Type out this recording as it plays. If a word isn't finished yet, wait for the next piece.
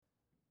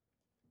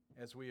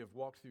as we have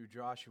walked through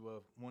Joshua,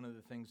 one of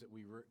the things that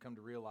we come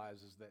to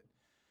realize is that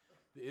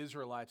the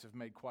Israelites have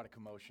made quite a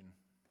commotion.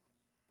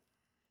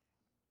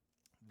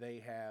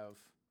 They have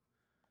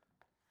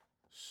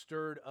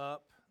stirred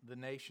up the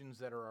nations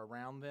that are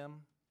around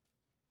them,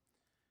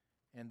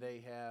 and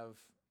they have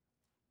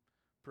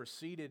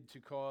proceeded to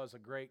cause a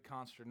great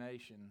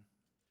consternation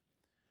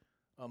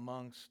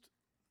amongst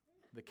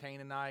the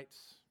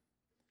Canaanites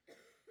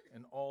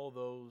and all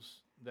those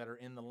that are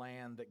in the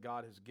land that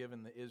God has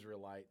given the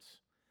Israelites.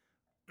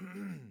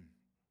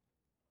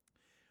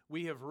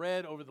 We have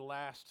read over the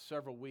last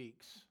several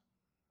weeks,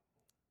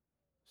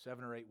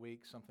 7 or 8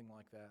 weeks, something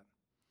like that,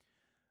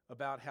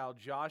 about how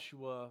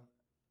Joshua,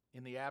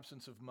 in the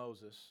absence of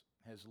Moses,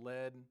 has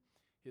led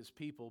his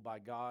people by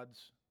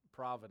God's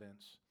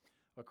providence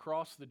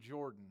across the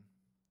Jordan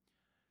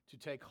to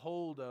take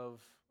hold of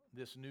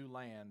this new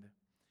land,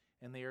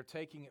 and they are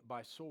taking it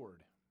by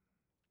sword.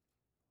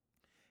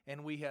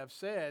 And we have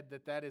said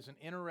that that is an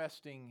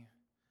interesting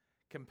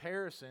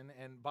comparison,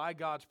 and by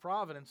God's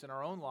providence in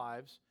our own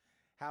lives,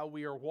 how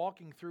we are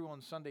walking through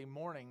on Sunday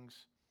mornings,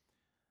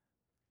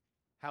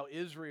 how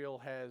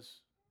Israel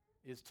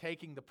is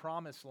taking the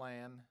promised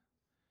land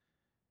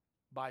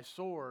by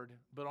sword,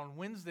 but on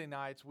Wednesday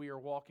nights we are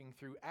walking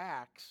through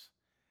Acts,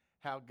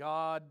 how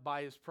God,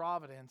 by His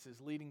providence, is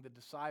leading the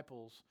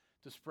disciples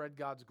to spread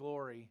God's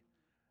glory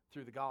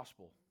through the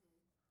gospel.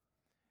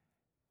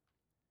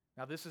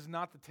 Now, this is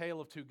not the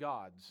tale of two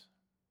gods.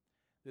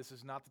 This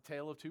is not the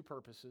tale of two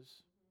purposes.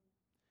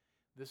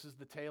 This is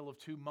the tale of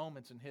two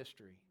moments in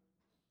history.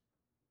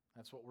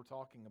 That's what we're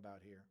talking about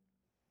here.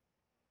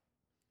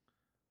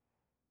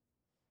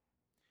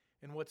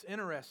 And what's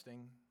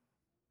interesting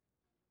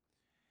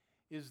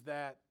is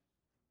that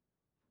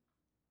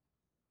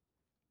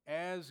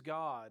as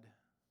God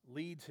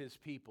leads His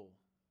people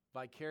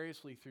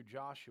vicariously through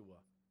Joshua,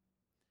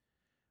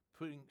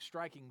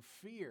 striking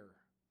fear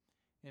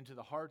into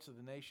the hearts of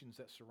the nations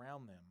that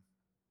surround them,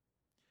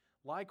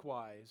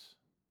 likewise,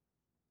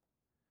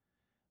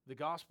 the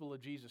gospel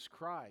of Jesus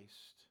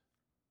Christ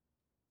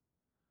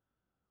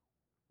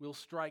will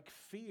strike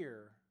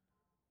fear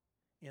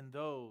in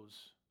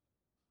those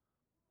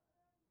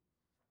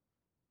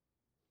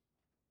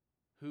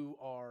who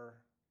are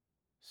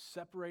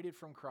separated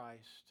from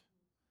Christ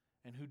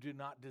and who do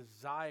not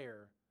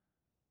desire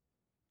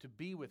to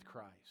be with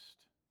Christ.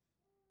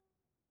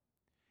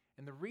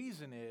 And the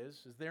reason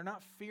is they're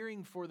not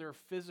fearing for their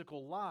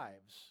physical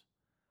lives,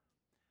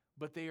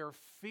 but they are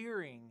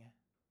fearing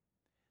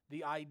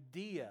the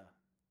idea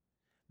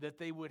that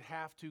they would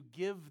have to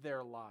give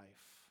their life,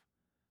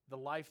 the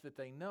life that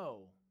they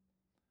know.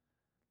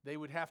 They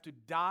would have to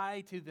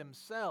die to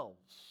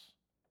themselves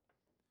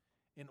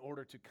in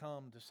order to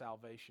come to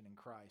salvation in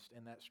Christ,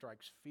 and that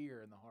strikes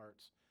fear in the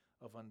hearts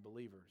of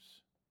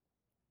unbelievers.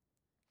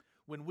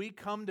 When we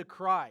come to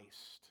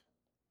Christ,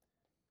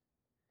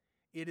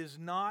 it is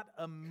not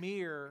a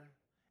mere,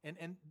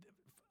 and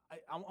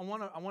I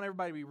want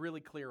everybody to be really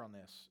clear on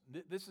this.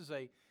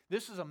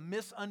 This is a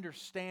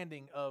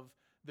misunderstanding of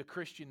the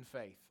Christian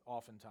faith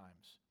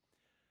oftentimes.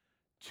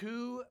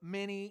 Too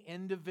many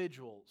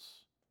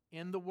individuals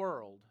in the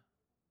world,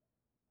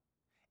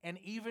 and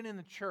even in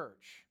the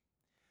church,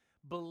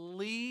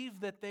 believe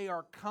that they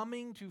are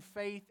coming to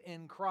faith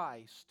in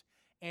Christ,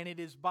 and it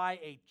is by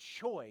a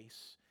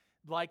choice,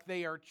 like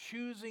they are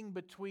choosing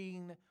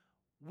between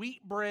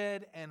wheat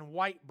bread and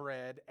white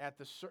bread at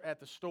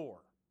the store.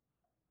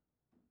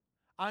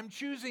 I'm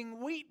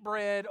choosing wheat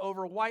bread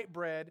over white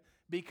bread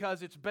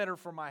because it's better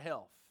for my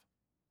health.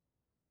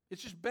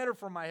 It's just better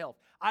for my health.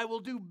 I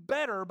will do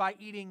better by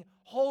eating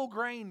whole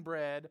grain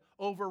bread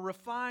over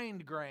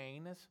refined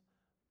grains.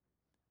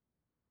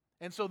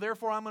 And so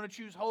therefore I'm going to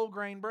choose whole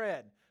grain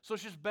bread. So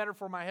it's just better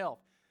for my health.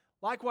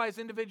 Likewise,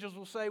 individuals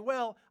will say,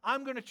 well,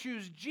 I'm going to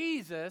choose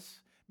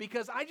Jesus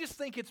because I just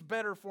think it's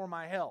better for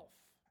my health.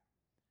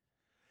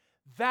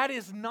 That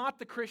is not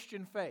the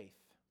Christian faith.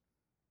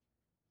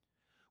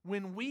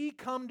 When we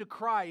come to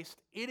Christ,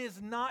 it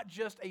is not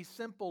just a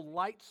simple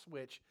light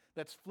switch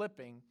that's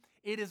flipping.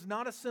 It is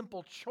not a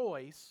simple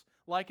choice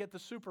like at the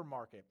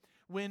supermarket.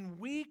 When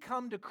we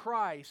come to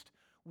Christ,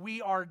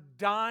 we are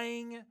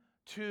dying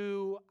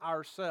to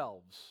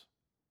ourselves.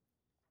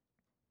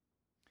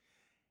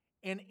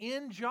 And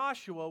in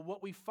Joshua,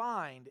 what we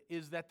find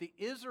is that the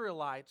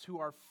Israelites who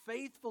are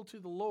faithful to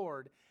the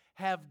Lord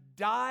have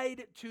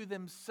died to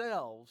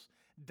themselves,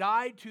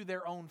 died to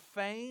their own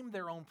fame,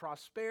 their own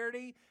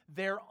prosperity,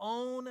 their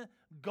own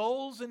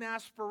goals and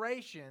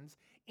aspirations.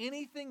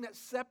 Anything that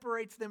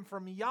separates them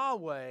from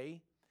Yahweh,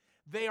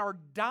 they are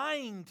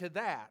dying to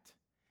that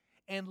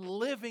and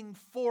living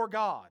for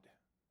God.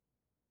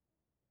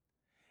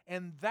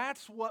 And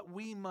that's what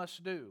we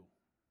must do.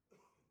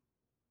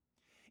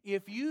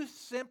 If you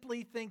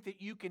simply think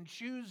that you can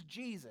choose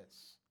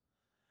Jesus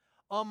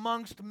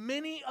amongst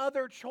many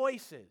other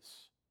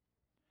choices,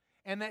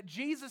 and that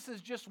Jesus is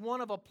just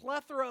one of a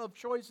plethora of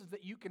choices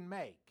that you can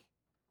make,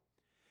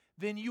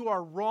 then you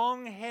are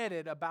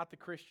wrong-headed about the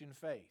Christian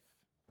faith.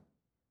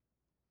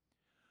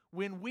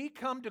 When we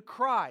come to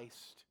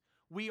Christ,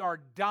 we are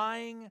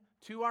dying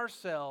to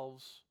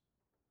ourselves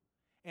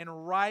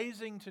and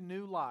rising to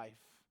new life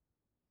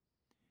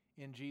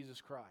in Jesus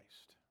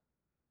Christ.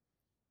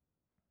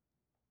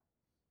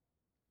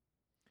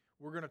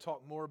 We're going to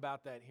talk more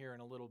about that here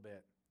in a little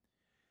bit,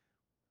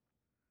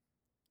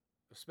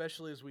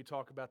 especially as we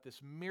talk about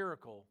this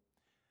miracle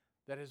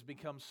that has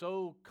become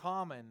so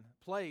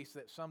commonplace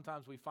that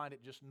sometimes we find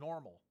it just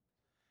normal.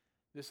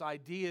 This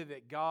idea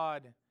that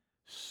God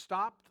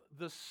stopped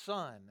the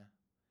sun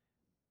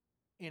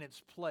in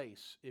its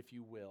place, if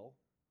you will,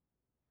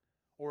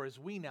 or as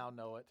we now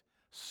know it,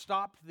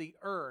 stopped the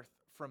earth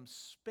from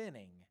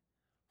spinning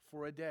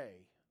for a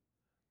day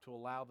to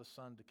allow the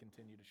sun to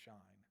continue to shine.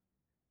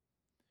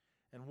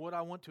 And what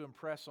I want to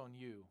impress on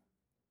you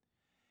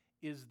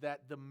is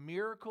that the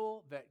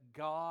miracle that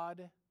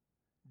God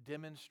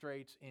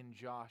demonstrates in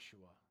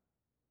Joshua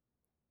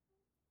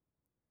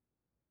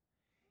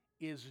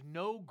is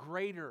no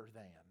greater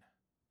than.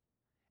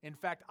 In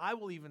fact, I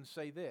will even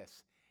say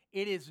this.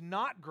 It is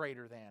not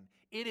greater than.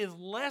 It is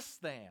less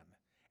than.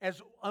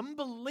 As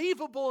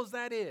unbelievable as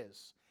that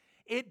is,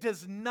 it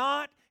does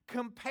not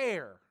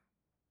compare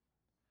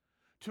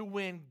to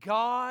when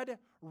God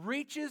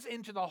reaches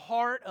into the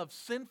heart of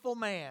sinful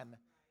man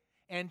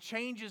and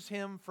changes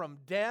him from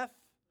death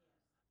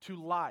to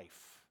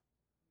life.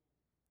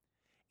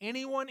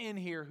 Anyone in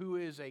here who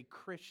is a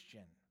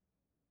Christian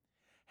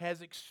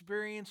has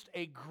experienced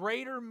a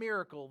greater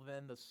miracle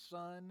than the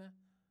sun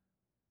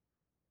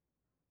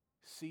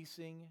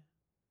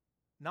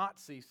not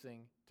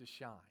ceasing to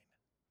shine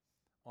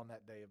on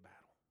that day of battle.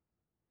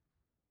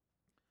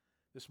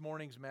 This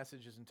morning's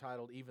message is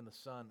entitled, Even the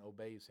Sun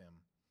Obeys Him.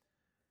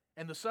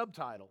 And the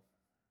subtitle,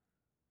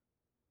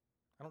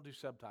 I don't do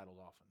subtitles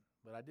often,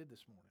 but I did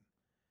this morning,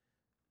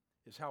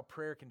 is How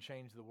Prayer Can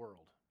Change the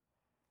World.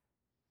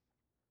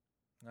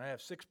 And I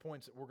have 6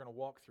 points that we're going to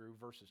walk through,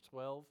 verses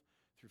 12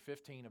 through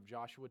 15 of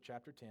Joshua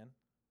chapter 10.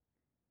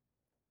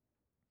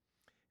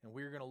 And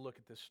we're going to look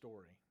at this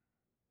story.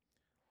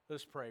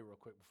 Let's pray real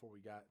quick before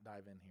we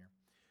dive in here.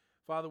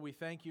 Father, we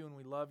thank you and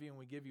we love you and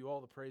we give you all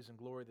the praise and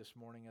glory this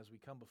morning as we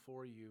come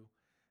before you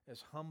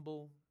as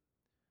humble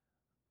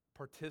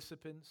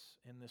participants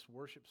in this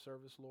worship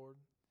service, Lord.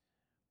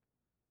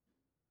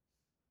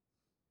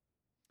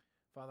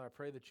 Father, I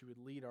pray that you would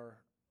lead our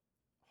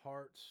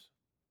hearts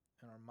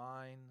and our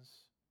minds,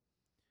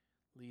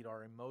 lead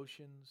our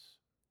emotions,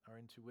 our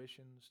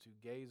intuitions to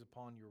gaze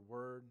upon your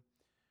word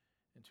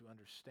and to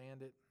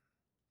understand it,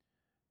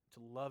 to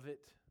love it,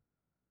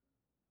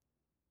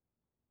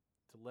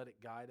 to let it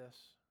guide us.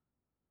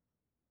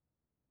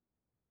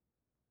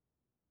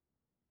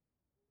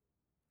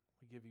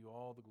 We give you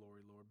all the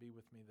glory, Lord. Be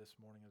with me this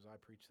morning as I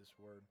preach this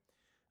word.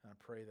 And I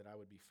pray that I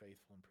would be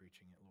faithful in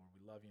preaching it, Lord.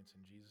 We love you, and it's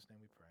in Jesus' name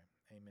we pray.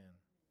 Amen.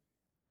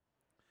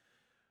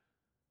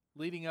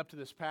 Leading up to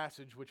this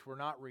passage, which we're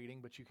not reading,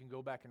 but you can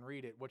go back and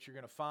read it, what you're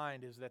going to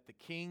find is that the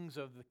kings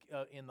of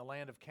in the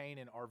land of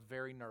Canaan are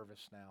very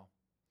nervous now.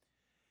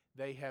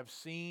 They have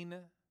seen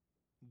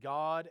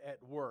God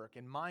at work,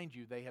 and mind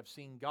you, they have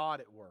seen God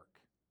at work.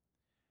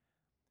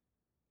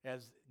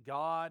 As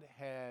God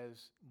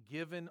has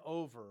given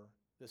over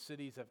the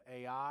cities of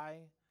Ai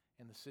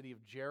and the city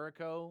of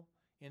Jericho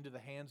into the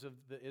hands of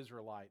the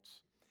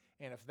Israelites.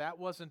 And if that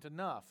wasn't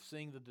enough,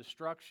 seeing the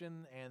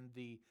destruction and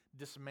the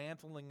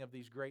dismantling of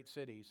these great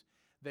cities,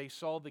 they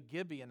saw the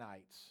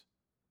Gibeonites.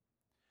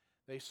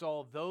 They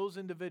saw those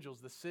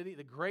individuals,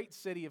 the great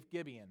city of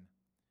Gibeon,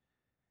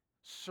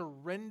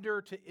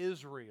 surrender to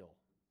Israel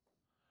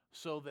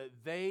so that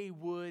they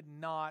would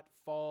not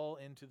fall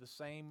in the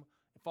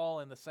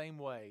same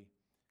way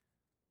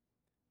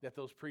that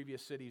those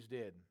previous cities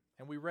did.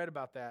 And we read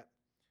about that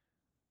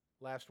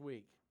last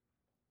week.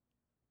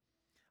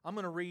 I'm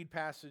going to read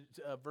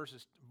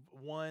verses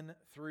 1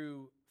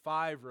 through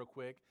 5 real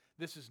quick.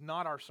 This is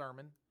not our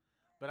sermon,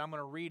 but I'm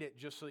going to read it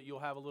just so that you'll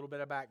have a little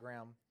bit of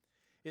background.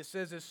 It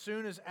says, As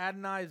soon as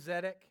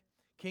Adoni-Zedek,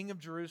 king of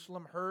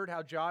Jerusalem, heard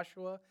how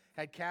Joshua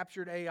had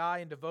captured Ai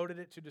and devoted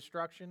it to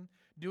destruction,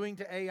 doing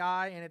to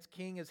Ai and its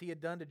king as he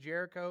had done to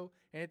Jericho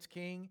and its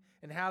king,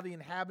 and how the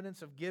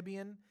inhabitants of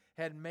Gibeon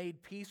had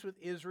made peace with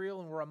Israel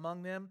and were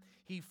among them,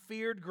 he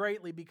feared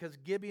greatly because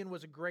Gibeon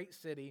was a great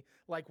city,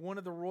 like one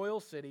of the royal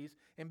cities,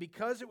 and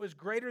because it was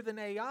greater than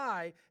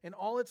Ai, and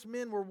all its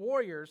men were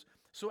warriors.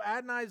 So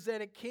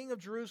Adoni-Zedek, king of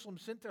Jerusalem,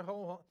 sent to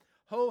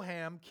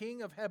Hoham,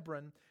 king of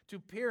Hebron, to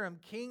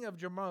Piram, king of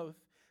Jarmuth,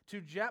 to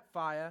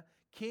Jephthah,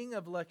 king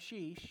of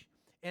Lachish,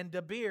 and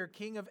Debir,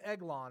 king of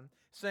Eglon,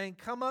 saying,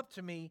 Come up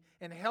to me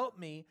and help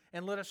me,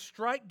 and let us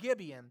strike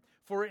Gibeon,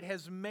 for it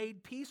has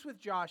made peace with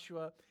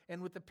Joshua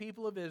and with the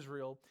people of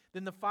Israel.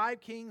 Then the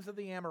 5 kings of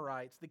the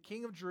Amorites, the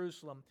king of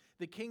Jerusalem,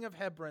 the king of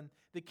Hebron,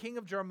 the king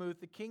of Jarmuth,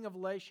 the king of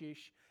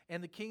Lachish,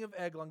 and the king of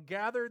Eglon,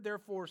 gathered their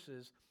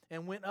forces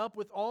and went up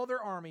with all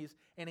their armies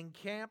and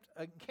encamped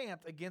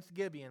against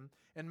Gibeon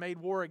and made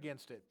war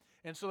against it.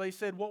 And so they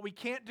said, what we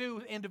can't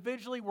do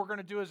individually, we're going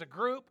to do as a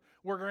group.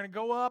 we're going to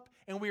go up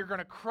and we are going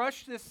to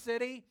crush this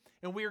city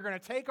and we are going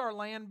to take our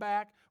land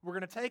back. We're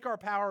going to take our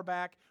power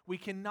back. We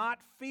cannot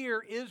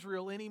fear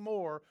Israel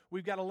anymore.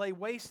 We've got to lay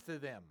waste to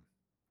them,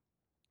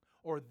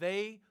 or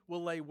they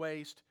will lay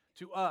waste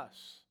to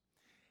us.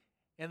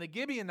 And the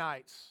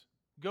Gibeonites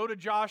go to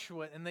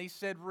Joshua and they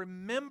said,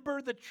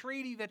 remember the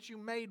treaty that you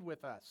made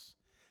with us,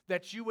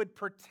 that you would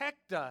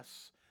protect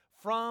us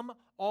from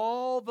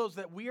all those,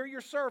 that we are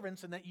your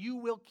servants and that you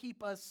will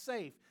keep us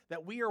safe,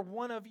 that we are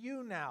one of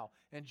you now.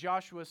 And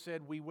Joshua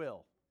said, we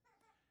will.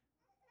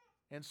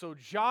 And so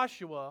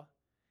Joshua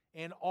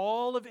and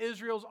all of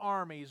Israel's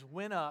armies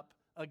went up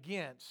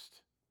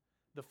against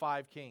the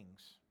 5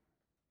 kings.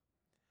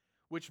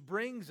 Which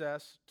brings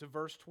us to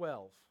verse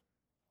 12.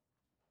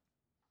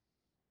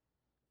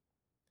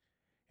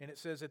 And it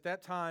says, at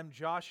that time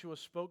Joshua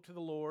spoke to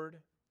the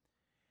Lord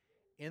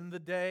in the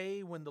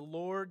day when the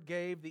Lord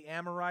gave the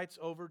Amorites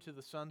over to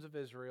the sons of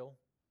Israel.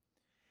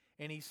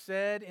 And he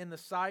said in the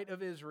sight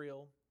of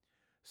Israel,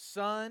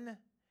 sun,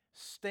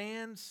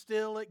 stand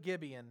still at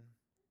Gibeon,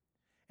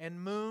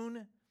 and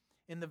moon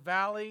in the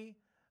valley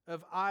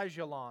of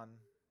Ajalon.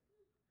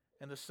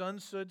 And the sun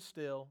stood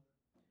still,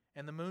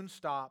 and the moon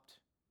stopped,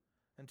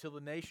 until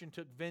the nation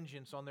took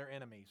vengeance on their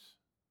enemies.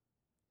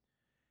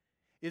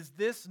 Is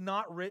this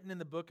not written in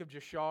the book of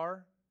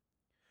Jashar?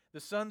 The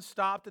sun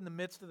stopped in the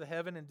midst of the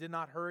heaven and did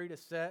not hurry to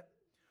set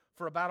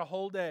for about a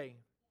whole day.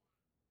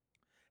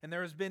 And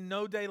there has been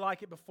no day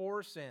like it before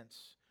or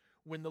since,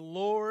 when the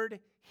Lord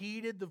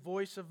heeded the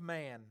voice of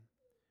man,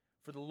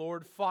 for the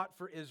Lord fought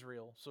for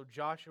Israel. So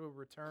Joshua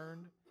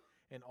returned,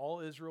 and all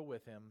Israel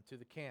with him, to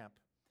the camp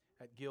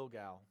at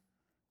Gilgal.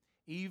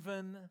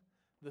 Even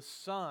the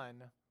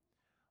sun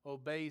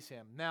obeys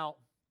him. Now,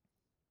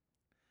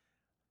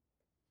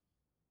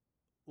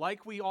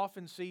 like we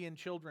often see in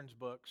children's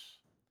books,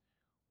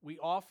 we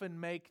often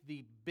make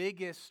the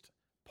biggest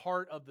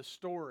part of the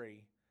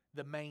story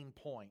the main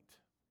point.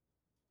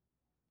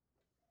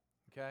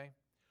 Okay?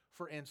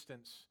 For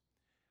instance,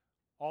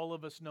 all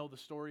of us know the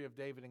story of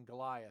David and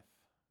Goliath.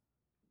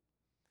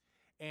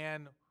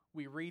 And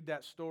we read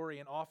that story,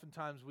 and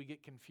oftentimes we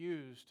get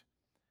confused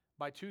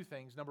by 2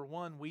 things. Number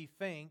one, we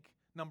think,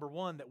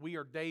 that we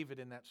are David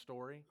in that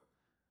story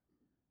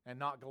and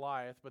not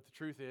Goliath. But the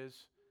truth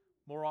is,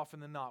 more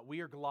often than not, we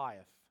are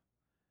Goliath,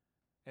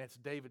 and it's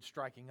David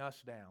striking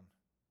us down.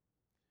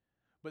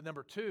 But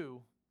number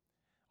 2,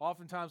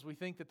 oftentimes we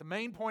think that the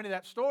main point of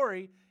that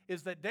story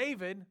is that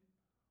David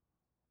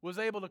was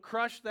able to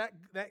crush that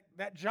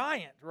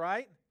giant,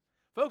 right?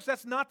 Folks,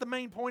 that's not the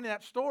main point of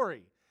that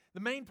story. The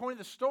main point of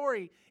the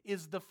story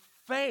is the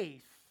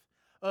faith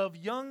of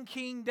young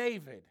King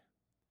David,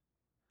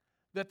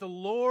 that the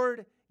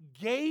Lord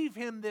gave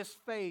him this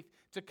faith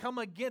to come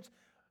against.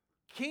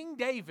 King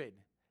David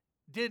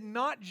did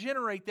not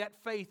generate that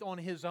faith on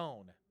his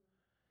own.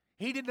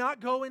 He did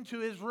not go into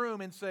his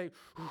room and say,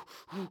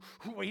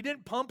 he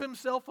didn't pump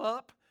himself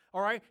up,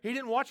 all right? He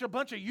didn't watch a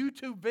bunch of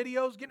YouTube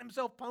videos getting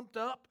himself pumped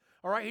up,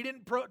 all right? He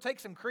didn't take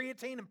some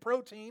creatine and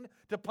protein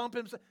to pump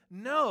himself.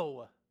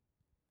 No.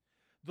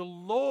 The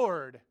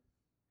Lord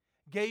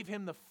gave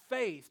him the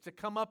faith to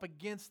come up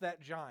against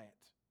that giant.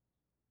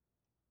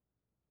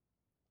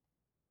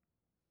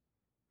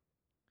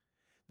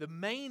 The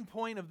main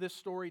point of this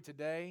story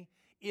today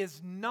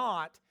is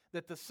not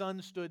that the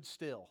sun stood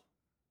still.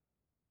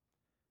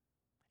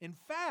 In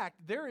fact,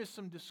 there is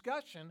some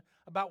discussion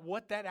about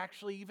what that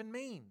actually even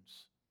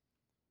means.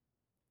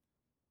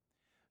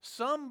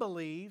 Some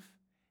believe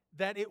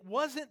that it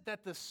wasn't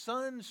that the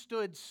sun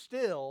stood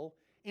still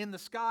in the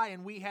sky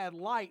and we had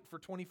light for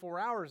 24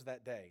 hours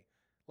that day,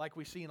 like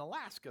we see in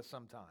Alaska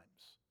sometimes.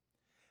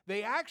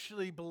 They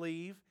actually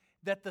believe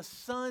that the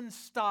sun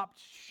stopped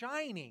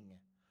shining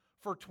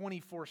for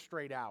 24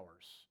 straight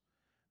hours.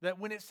 That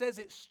when it says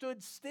it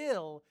stood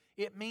still,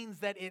 it means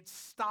that it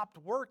stopped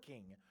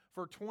working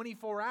for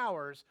 24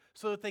 hours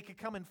so that they could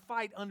come and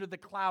fight under the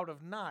cloud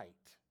of night.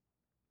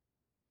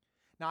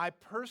 Now, I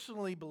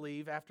personally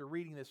believe, after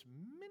reading this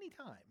many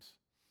times,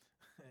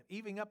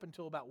 even up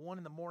until about 1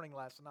 in the morning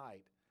last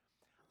night,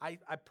 I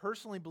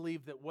personally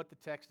believe that what the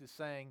text is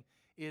saying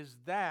is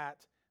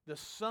that the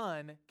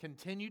sun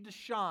continued to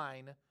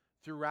shine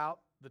throughout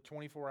the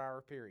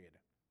 24-hour period.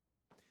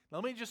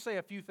 Let me just say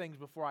a few things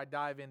before I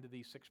dive into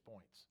these 6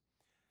 points.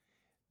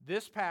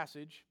 This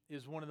passage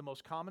is one of the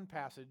most common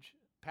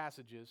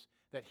passages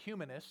that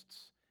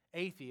humanists,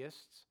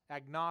 atheists,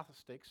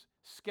 agnostics,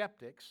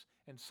 skeptics,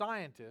 and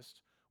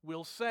scientists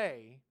will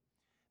say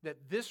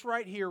that this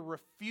right here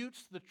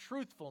refutes the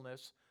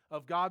truthfulness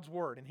of God's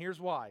Word. And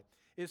here's why.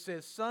 It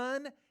says,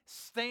 sun,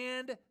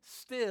 stand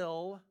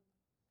still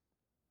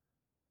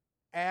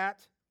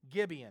at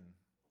Gibeon.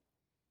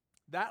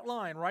 That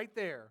line right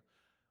there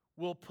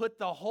will put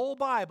the whole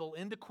Bible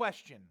into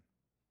question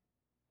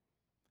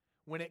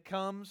when it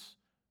comes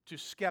to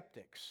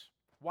skeptics.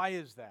 Why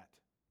is that?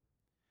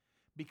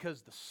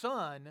 Because the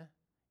sun,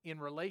 in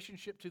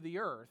relationship to the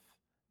earth,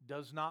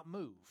 does not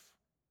move.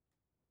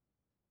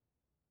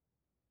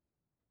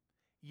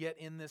 Yet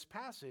in this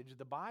passage,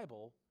 the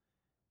Bible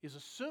is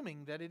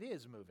assuming that it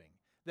is moving.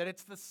 that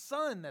it's the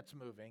sun that's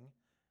moving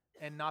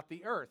and not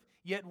the earth.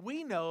 Yet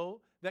we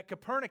know that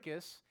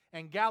Copernicus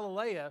and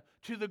Galileo,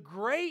 to the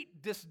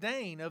great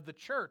disdain of the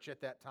church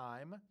at that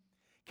time,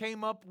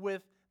 came up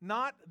with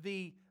not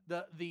the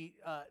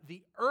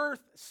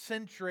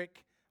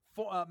earth-centric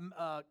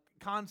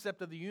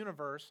concept of the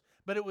universe,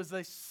 but it was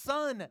a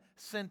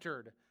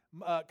sun-centered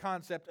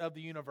concept of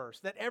the universe,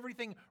 that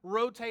everything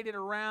rotated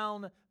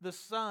around the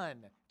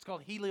sun. It's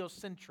called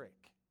heliocentric.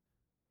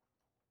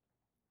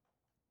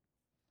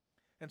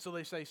 And so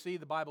they say, see,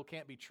 the Bible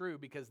can't be true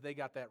because they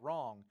got that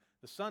wrong.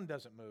 The sun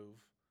doesn't move.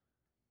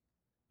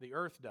 The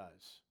earth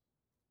does.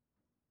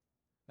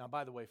 Now,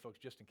 by the way, folks,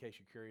 just in case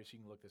you're curious, you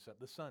can look this up.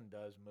 The sun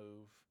does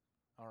move,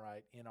 all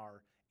right, in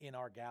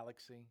our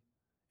galaxy.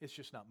 It's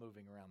just not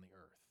moving around the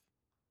earth.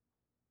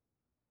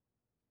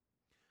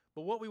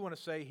 But what we want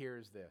to say here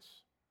is this.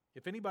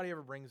 If anybody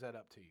ever brings that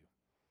up to you,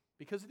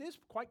 because it is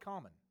quite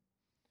common,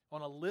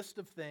 on a list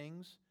of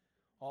things,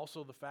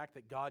 also the fact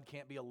that God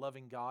can't be a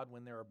loving God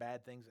when there are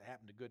bad things that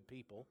happen to good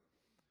people,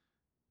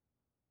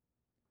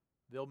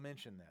 they'll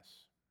mention this.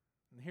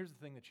 And here's the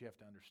thing that you have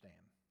to understand.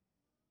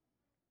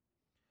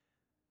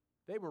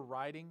 They were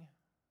writing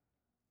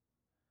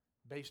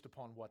based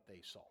upon what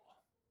they saw.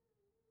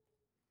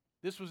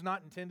 This was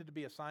not intended to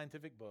be a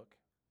scientific book.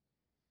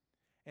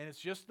 And it's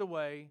just the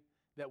way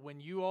that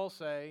when you all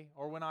say,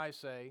 or when I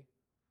say,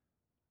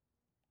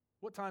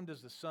 what time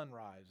does the sun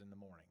rise in the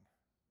morning?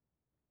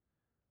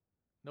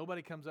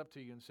 Nobody comes up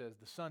to you and says,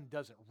 the sun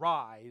doesn't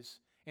rise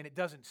and it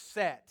doesn't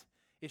set.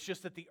 It's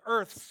just that the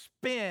earth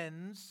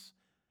spins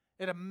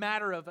in a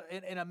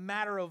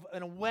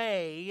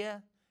way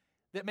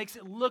that makes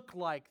it look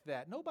like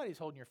that. Nobody's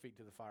holding your feet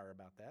to the fire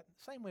about that.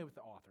 Same way with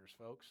the authors,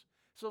 folks.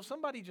 So if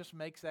somebody just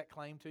makes that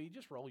claim to you,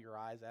 just roll your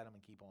eyes at them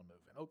and keep on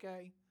moving,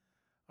 okay?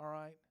 All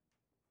right?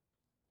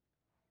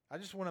 I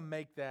just want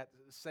to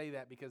say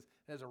that because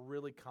it has a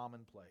really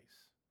common place.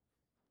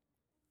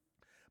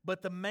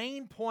 But the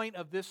main point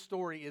of this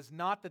story is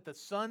not that the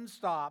sun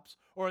stops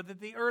or that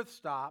the earth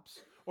stops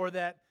or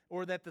that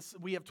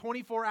we have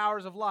 24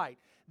 hours of light.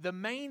 The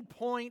main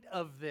point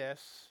of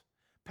this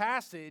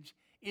passage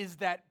is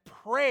that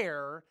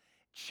prayer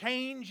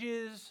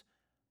changes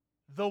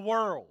the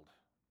world.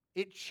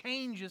 It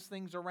changes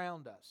things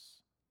around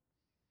us.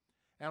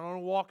 And I want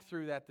to walk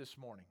through that this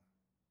morning.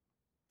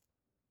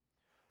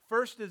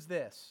 First is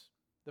this,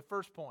 the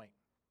first point.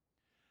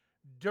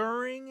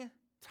 During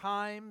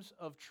times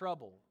of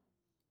trouble,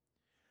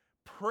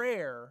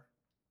 prayer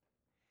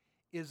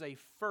is a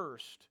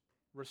first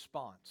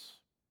response.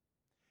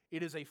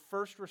 It is a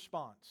first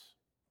response.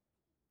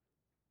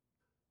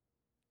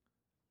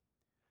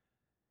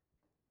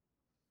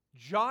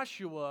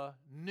 Joshua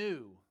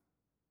knew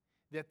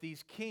that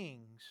these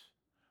kings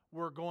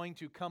were going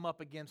to come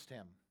up against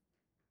him.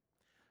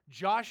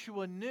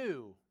 Joshua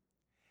knew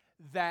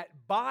that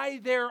by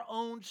their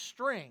own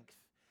strength,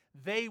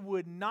 they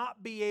would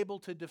not be able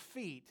to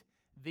defeat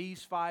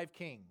these 5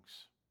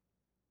 kings.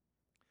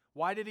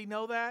 Why did he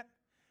know that?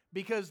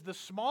 Because the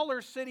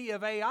smaller city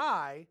of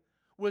Ai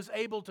was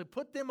able to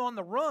put them on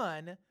the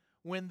run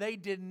when they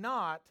did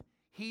not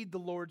heed the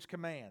Lord's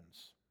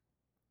commands.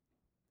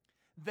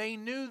 They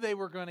knew they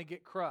were going to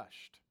get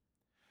crushed.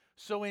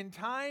 So in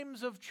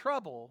times of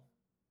trouble,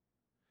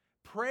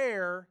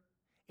 prayer,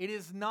 it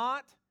is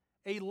not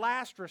a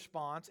last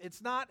response.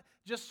 It's not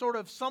just sort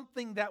of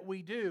something that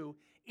we do.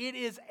 It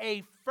is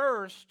a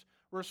first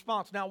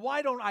response. Now,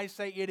 why don't I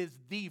say it is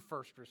the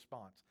first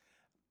response?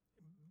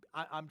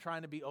 I'm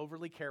trying to be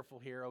overly careful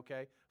here,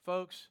 okay?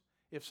 Folks,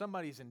 if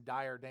somebody's in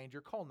dire danger,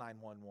 call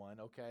 911,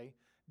 okay?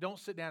 Don't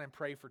sit down and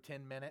pray for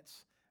 10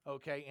 minutes,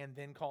 okay, and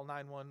then call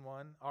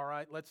 911, all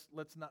right? Let's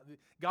not.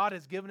 God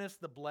has given us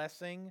the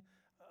blessing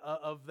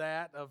of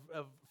that, of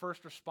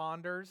first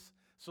responders,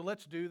 so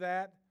let's do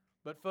that.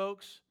 But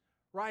folks,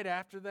 right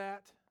after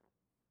that,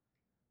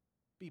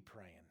 be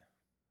praying.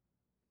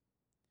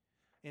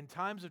 In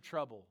times of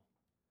trouble,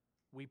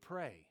 we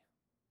pray.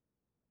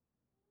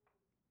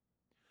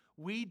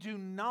 We do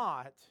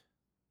not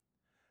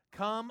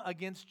come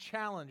against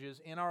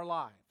challenges in our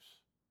lives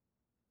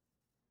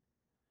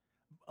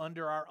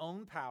under our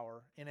own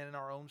power and in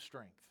our own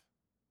strength.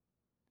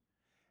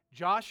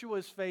 Joshua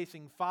is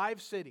facing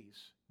 5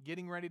 cities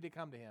getting ready to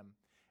come to him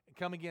and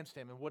come against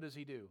him. And what does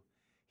he do?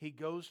 He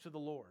goes to the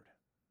Lord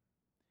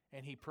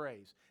and he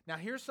prays. Now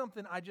here's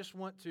something I just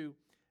want to,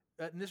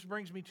 and this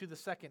brings me to the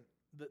second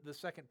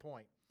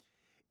point,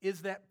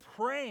 is that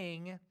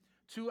praying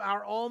to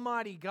our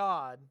Almighty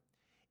God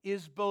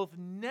is both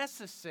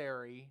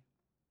necessary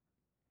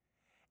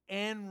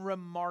and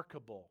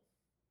remarkable.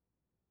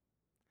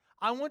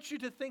 I want you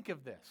to think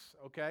of this,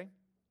 okay?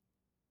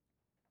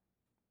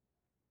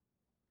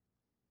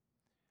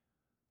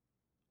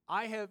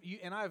 I have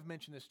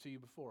mentioned this to you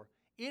before.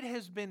 It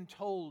has been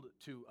told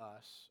to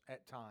us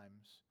at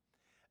times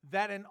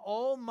that an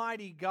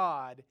almighty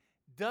God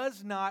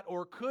does not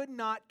or could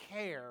not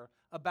care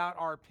about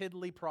our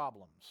piddly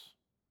problems.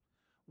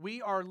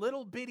 We are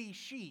little bitty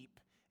sheep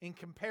in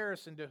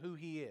comparison to who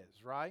He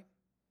is, right?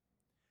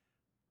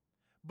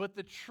 But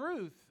the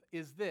truth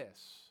is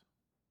this.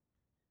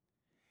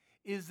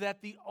 is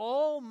that the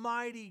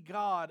Almighty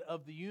God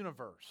of the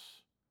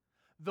universe,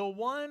 the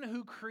one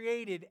who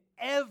created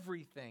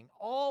everything,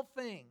 all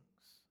things,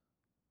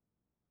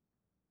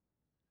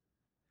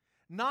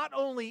 not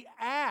only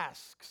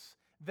asks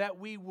that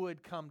we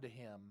would come to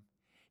Him,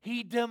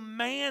 He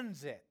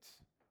demands it.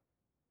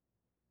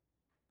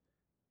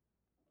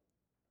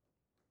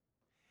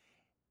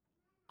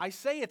 I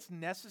say it's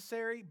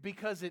necessary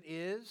because it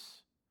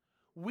is.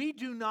 We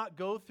do not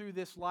go through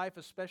this life,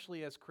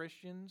 especially as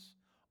Christians,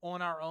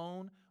 on our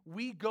own.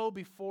 We go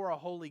before a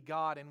holy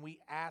God and we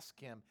ask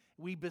Him.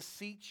 We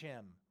beseech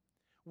Him.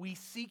 We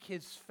seek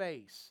His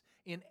face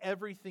in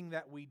everything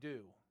that we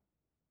do.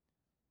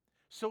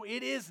 So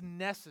it is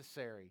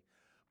necessary,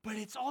 but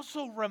it's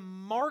also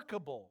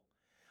remarkable.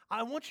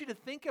 I want you to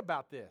think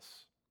about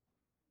this.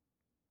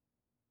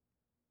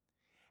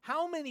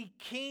 How many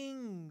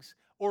kings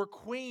or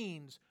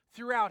queens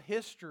throughout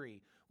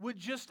history would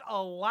just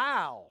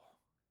allow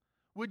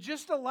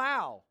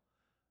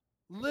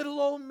little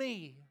old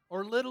me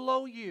or little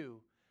old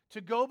you to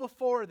go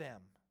before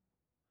them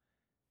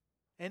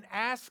and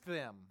ask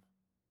them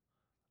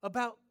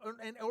about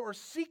or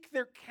seek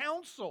their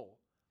counsel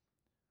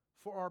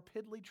for our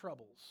piddly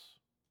troubles?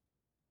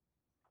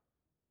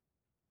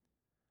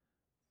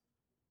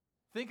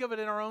 Think of it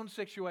in our own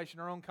situation,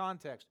 our own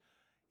context.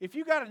 If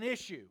you got an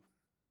issue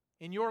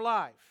in your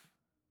life,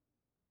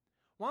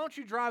 why don't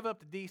you drive up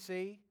to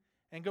D.C.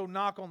 and go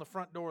knock on the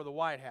front door of the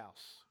White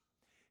House?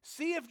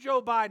 See if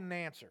Joe Biden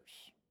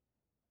answers.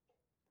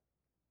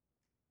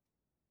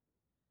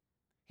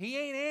 He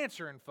ain't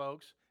answering,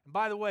 folks. And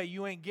by the way,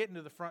 you ain't getting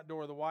to the front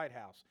door of the White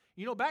House.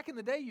 You know, back in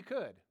the day, you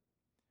could.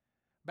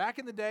 Back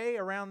in the day,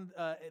 around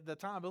the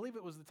time, I believe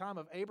it was the time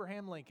of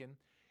Abraham Lincoln,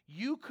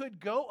 you could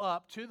go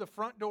up to the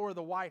front door of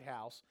the White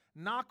House,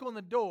 knock on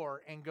the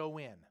door, and go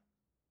in.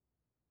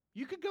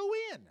 You could go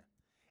in.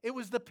 It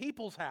was the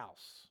people's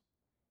house.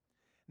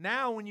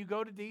 Now, when you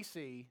go to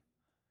D.C.,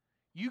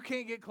 you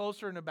can't get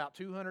closer than about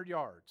 200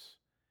 yards.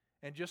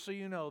 And just so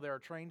you know, there are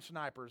trained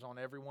snipers on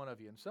every one of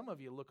you. And some of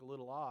you look a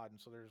little odd, and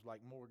so there's like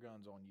more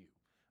guns on you.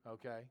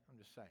 Okay? I'm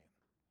just saying.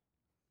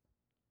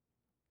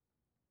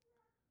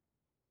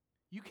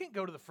 You can't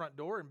go to the front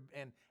door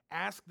and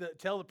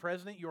tell the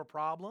president your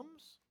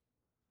problems.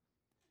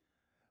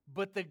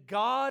 But the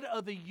God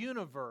of the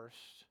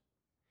universe,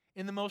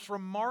 in the most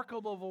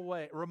remarkable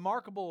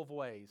of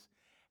ways,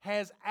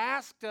 has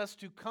asked us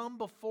to come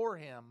before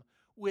Him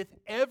with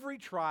every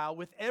trial,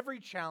 with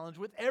every challenge,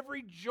 with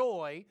every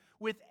joy,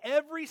 with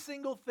every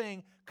single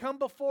thing. Come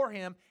before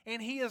Him,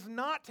 and He is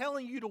not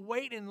telling you to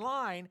wait in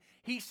line.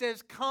 He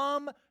says,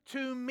 "Come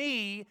to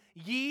me,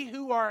 ye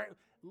who are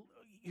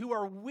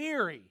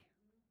weary,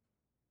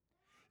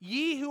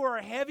 ye who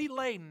are heavy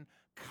laden,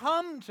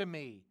 come to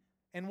me."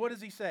 And what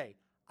does He say?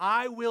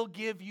 "I will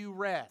give you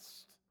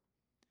rest."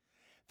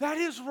 That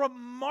is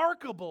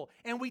remarkable,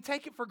 and we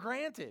take it for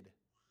granted.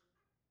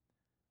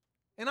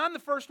 And I'm the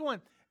first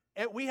one.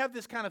 We have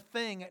this kind of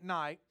thing at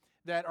night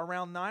that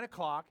around 9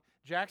 o'clock,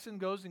 Jackson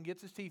goes and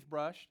gets his teeth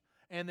brushed,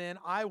 and then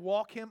I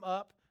walk him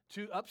up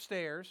to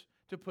upstairs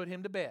to put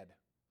him to bed.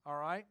 All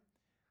right?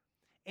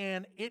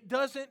 And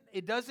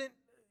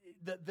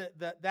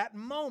that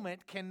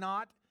moment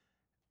cannot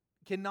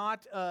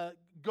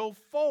go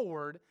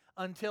forward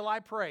until I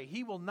pray.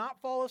 He will not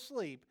fall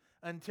asleep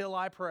until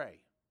I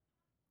pray.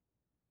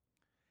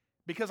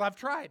 Because I've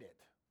tried it.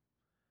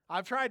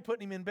 I've tried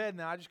putting him in bed,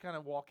 and I just kind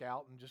of walk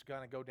out and just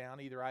kind of go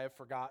down. Either I have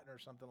forgotten or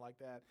something like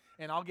that.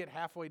 And I'll get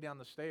halfway down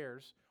the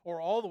stairs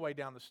or all the way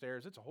down the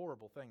stairs. It's a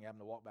horrible thing having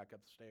to walk back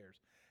up the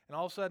stairs. And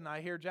all of a sudden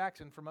I hear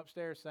Jackson from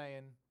upstairs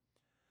saying,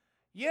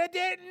 "You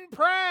didn't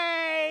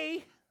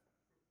pray!"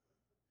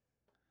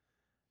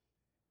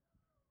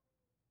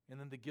 And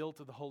then the guilt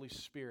of the Holy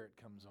Spirit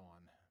comes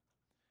on.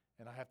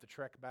 And I have to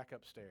trek back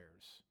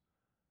upstairs.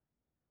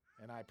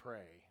 And I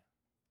pray.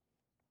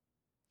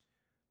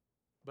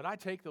 But I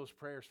take those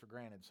prayers for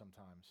granted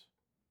sometimes.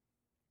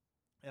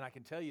 And I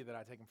can tell you that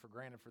I take them for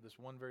granted for this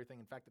one very thing.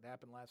 In fact, it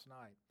happened last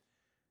night.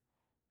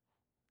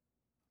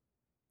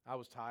 I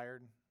was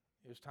tired.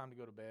 It was time to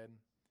go to bed.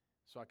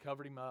 So I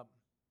covered him up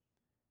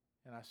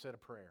and I said a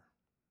prayer.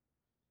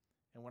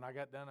 And when I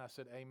got done, I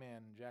said,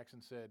 "Amen." And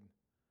Jackson said,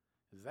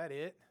 "Is that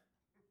it?"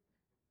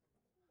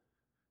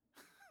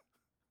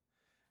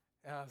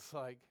 And I was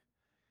like,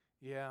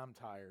 "Yeah, I'm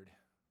tired."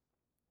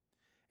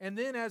 And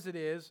then as it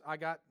is, I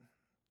got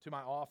to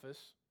my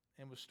office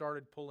and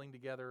started pulling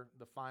together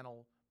the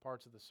final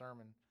parts of the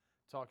sermon,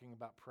 talking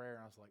about prayer.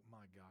 And I was like,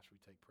 my gosh, we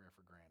take prayer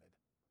for granted.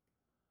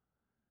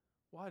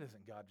 Why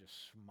doesn't God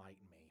just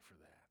smite me for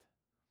that?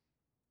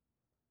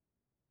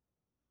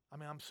 I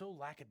mean, I'm so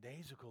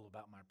lackadaisical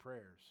about my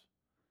prayers.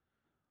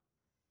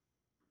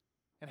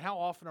 And how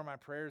often are my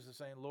prayers the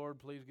saying, "Lord,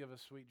 please give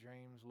us sweet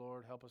dreams.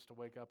 Lord, help us to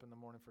wake up in the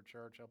morning for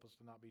church. Help us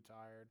to not be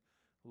tired.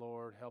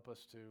 Lord, help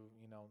us to,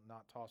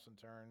 not toss and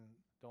turn.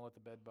 Don't let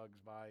the bed bugs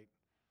bite.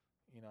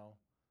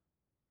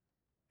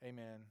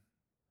 Amen."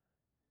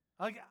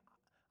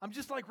 I'm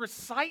just like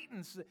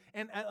reciting,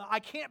 and I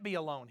can't be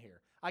alone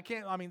here.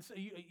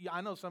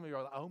 I know some of you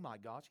are like, oh my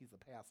gosh, he's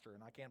a pastor,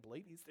 and I can't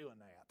believe he's doing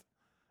that.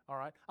 All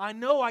right? I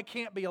know I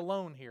can't be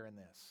alone here in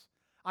this.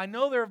 I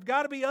know there have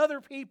got to be other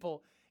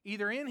people,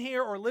 either in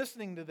here or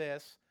listening to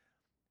this,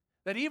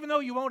 that even though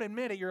you won't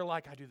admit it, you're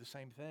like, I do the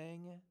same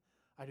thing.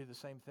 I do the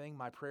same thing.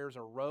 My prayers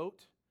are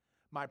rote.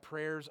 My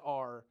prayers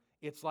are,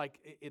 it's like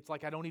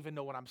I don't even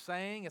know what I'm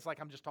saying. It's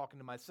like I'm just talking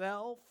to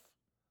myself.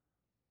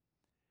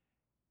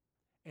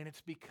 And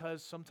it's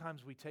because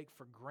sometimes we take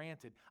for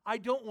granted. I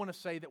don't want to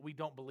say that we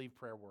don't believe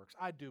prayer works.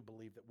 I do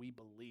believe that we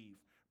believe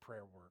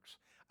prayer works.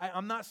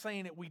 I'm not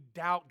saying that we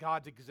doubt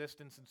God's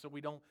existence and so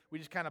we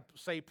just kind of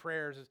say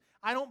prayers.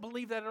 I don't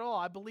believe that at all.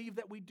 I believe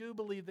that we do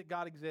believe that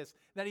God exists,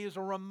 that He is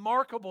a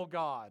remarkable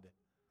God.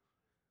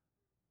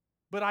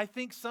 But I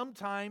think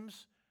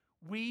sometimes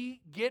we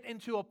get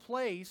into a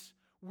place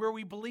where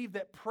we believe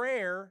that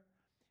prayer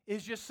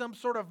is just some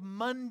sort of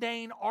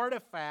mundane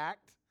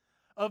artifact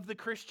of the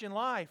Christian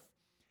life.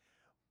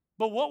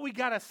 But what we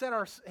got to set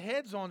our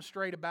heads on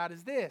straight about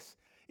is this,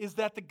 is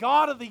that the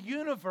God of the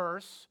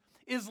universe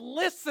is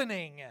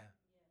listening.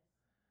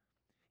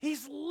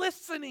 He's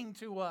listening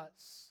to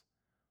us.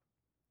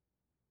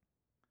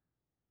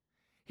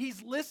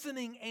 He's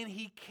listening and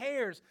He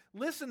cares.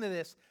 Listen to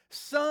this.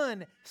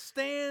 Sun,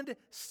 stand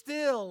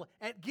still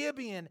at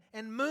Gibeon,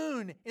 and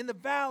moon in the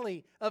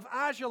valley of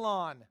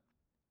Ajalon.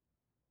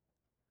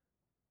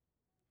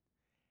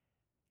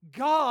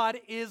 God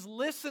is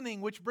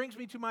listening, which brings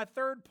me to my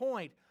third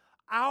point.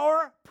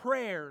 Our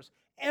prayers,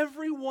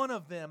 every one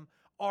of them,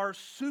 are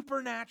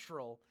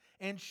supernatural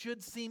and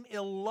should seem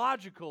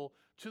illogical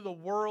to the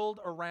world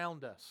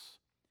around us.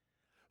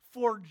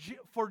 For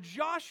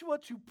Joshua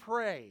to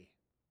pray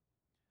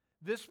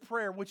this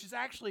prayer, which is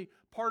actually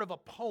part of a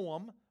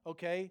poem,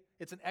 okay?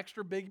 It's an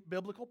extra big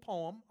biblical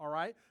poem, all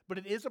right? But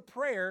it is a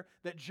prayer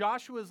that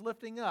Joshua is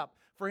lifting up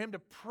for him to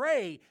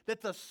pray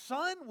that the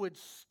sun would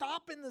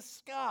stop in the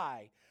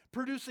sky,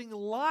 producing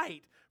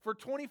light for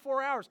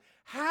 24 hours.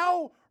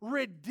 How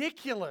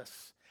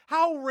ridiculous,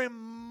 how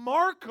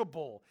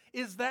remarkable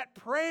is that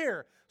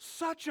prayer?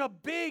 Such a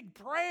big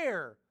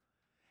prayer.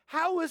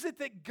 How is it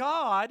that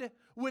God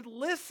would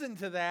listen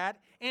to that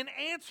and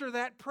answer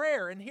that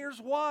prayer? And here's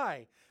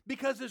why.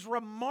 Because as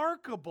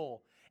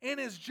remarkable and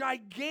as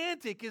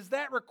gigantic as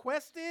that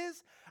request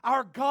is,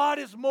 our God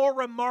is more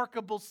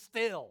remarkable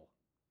still.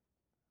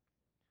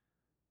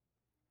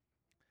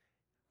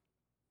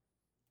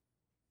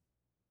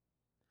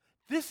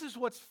 This is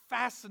what's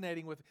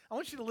fascinating with it. I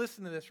want you to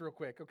listen to this real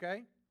quick,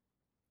 okay?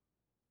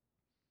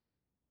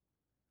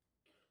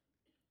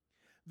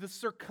 The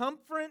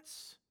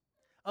circumference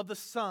of the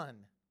sun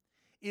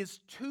is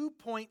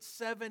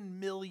 2.7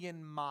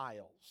 million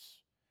miles.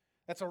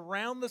 That's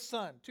around the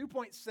sun,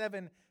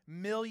 2.7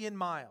 million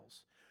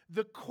miles.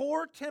 The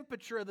core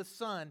temperature of the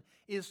sun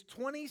is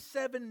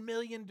 27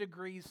 million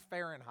degrees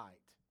Fahrenheit.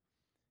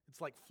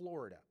 It's like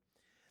Florida.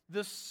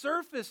 The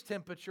surface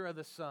temperature of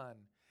the sun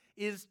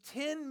is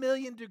 10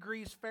 million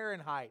degrees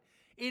Fahrenheit.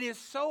 It is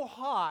so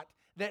hot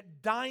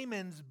that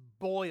diamonds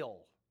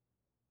boil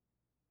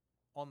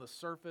on the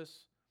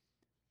surface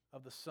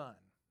of the sun.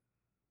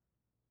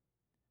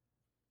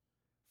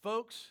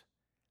 Folks,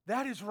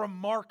 that is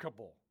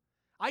remarkable.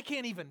 I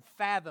can't even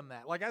fathom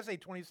that. Like I say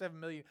 27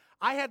 million.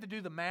 I had to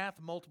do the math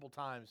multiple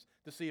times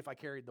to see if I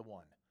carried the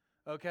one.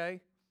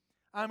 Okay?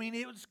 I mean,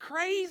 it was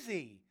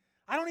crazy.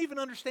 I don't even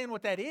understand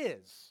what that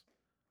is.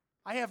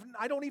 I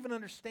don't even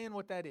understand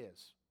what that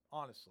is,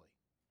 honestly.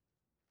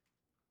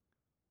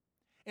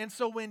 And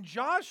so when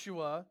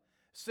Joshua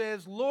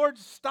says, Lord,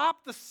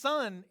 stop the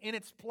sun in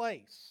its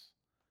place,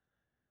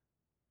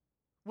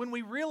 when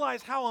we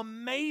realize how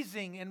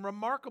amazing and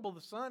remarkable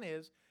the sun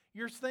is,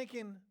 you're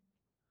thinking,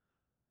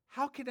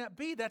 how can that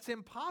be? That's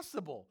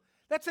impossible.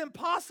 That's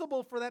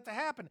impossible for that to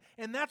happen.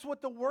 And that's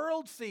what the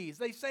world sees.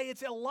 They say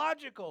it's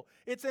illogical.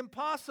 It's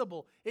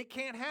impossible. It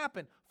can't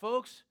happen.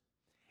 Folks,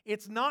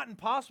 it's not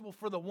impossible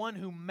for the one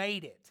who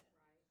made it.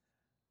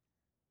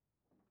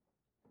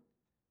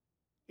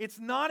 It's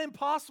not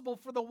impossible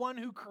for the one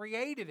who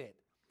created it.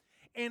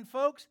 And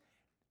folks,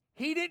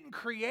 He didn't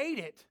create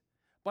it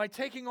by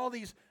taking all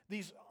these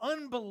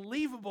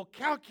unbelievable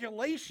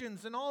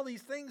calculations and all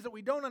these things that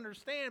we don't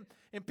understand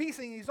and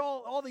piecing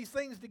all these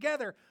things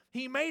together.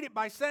 He made it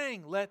by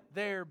saying, let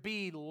there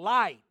be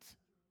light.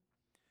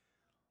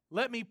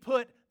 Let me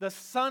put the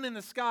sun in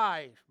the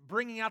sky,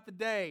 bringing out the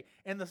day,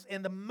 and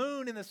the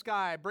moon in the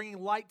sky,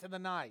 bringing light to the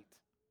night.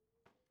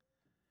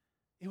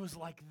 It was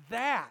like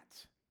that.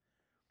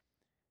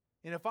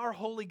 And if our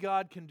holy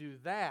God can do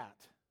that,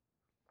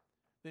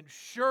 then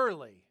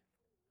surely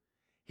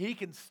He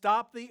can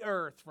stop the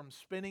earth from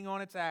spinning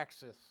on its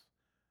axis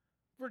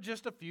for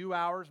just a few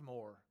hours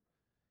more,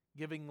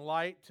 giving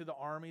light to the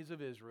armies of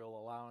Israel,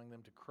 allowing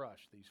them to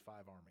crush these 5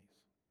 armies.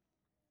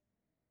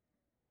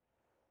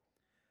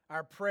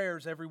 Our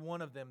prayers, every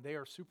one of them, they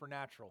are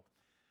supernatural.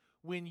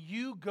 When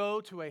you go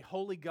to a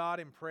holy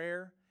God in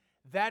prayer,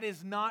 that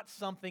is not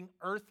something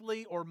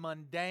earthly or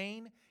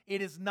mundane.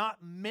 It is not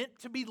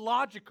meant to be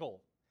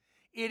logical.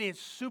 It is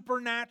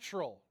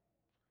supernatural.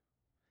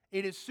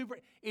 It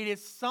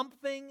is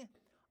something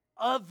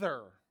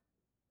other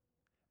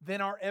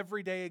than our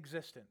everyday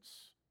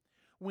existence.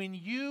 When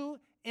you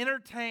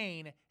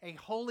entertain a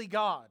holy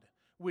God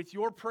with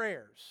your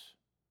prayers,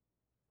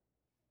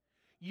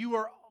 you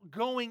are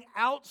going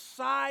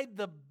outside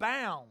the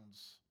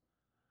bounds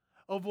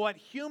of what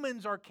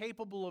humans are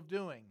capable of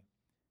doing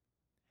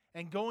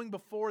and going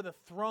before the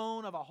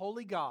throne of a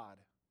holy God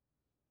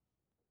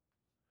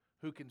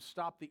who can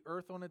stop the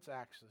earth on its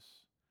axis,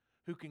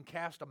 who can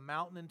cast a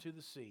mountain into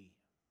the sea.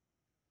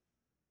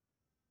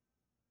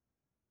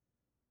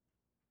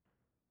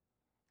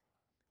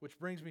 Which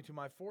brings me to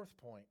my fourth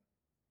point.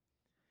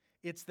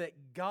 It's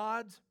that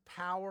God's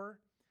power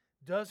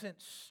doesn't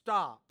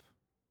stop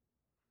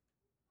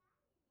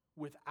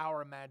with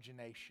our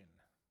imagination.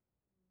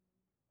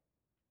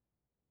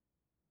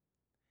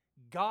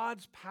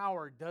 God's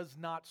power does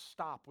not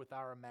stop with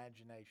our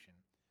imagination.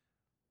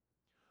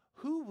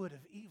 Who would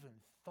have even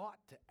thought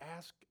to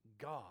ask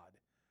God,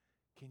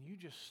 can you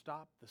just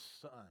stop the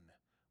sun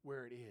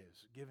where it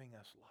is, giving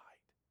us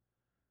light?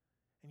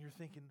 And you're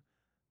thinking,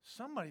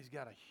 somebody's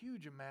got a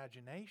huge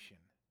imagination.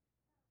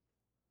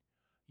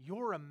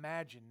 Your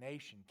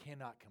imagination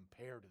cannot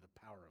compare to the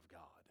power of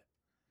God.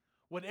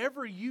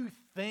 Whatever you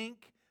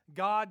think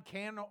God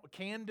can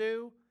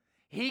do,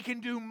 He can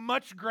do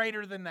much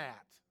greater than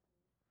that.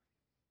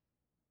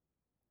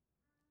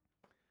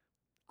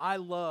 I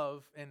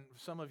love, and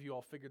some of you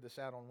all figured this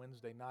out on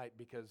Wednesday night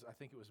because I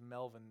think it was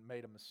Melvin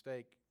made a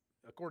mistake,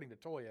 according to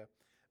Toya,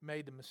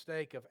 made the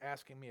mistake of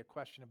asking me a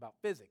question about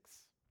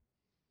physics.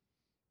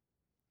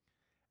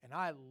 And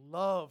I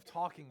love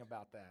talking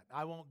about that.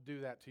 I won't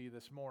do that to you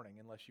this morning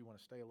unless you want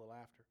to stay a little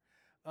after.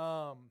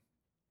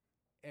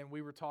 And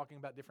we were talking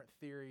about different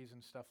theories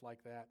and stuff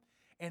like that.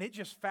 And it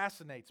just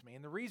fascinates me.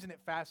 And the reason it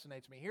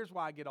fascinates me, here's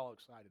why I get all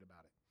excited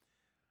about it.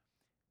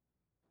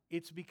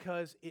 It's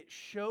because it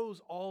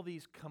shows all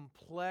these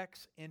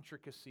complex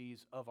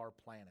intricacies of our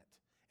planet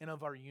and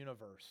of our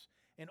universe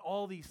and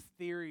all these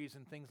theories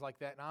and things like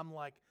that. And I'm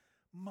like,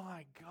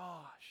 my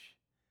gosh,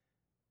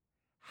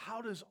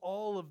 how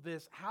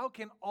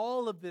can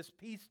all of this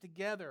piece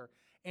together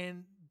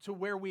and to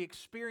where we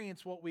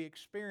experience what we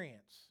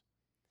experience?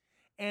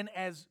 And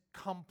as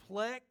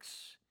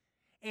complex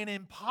and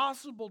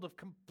impossible to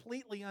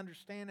completely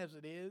understand as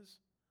it is,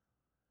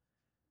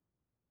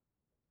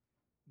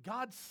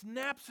 God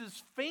snaps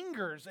His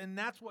fingers and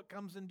that's what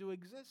comes into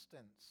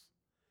existence.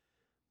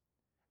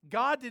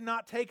 God did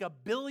not take 1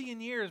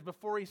 billion years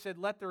before He said,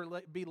 let there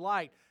be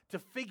light, to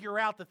figure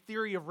out the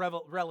theory of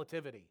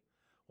relativity.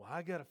 Well,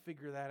 I got to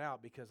figure that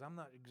out because I'm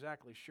not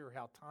exactly sure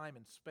how time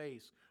and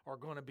space are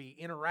going to be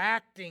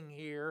interacting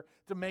here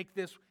to make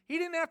this. He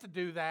didn't have to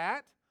do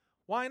that.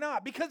 Why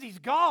not? Because He's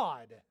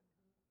God.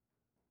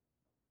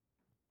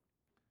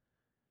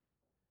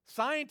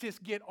 Scientists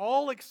get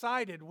all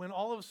excited when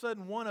all of a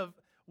sudden one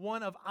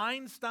of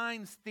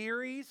Einstein's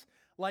theories,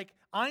 like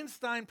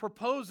Einstein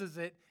proposes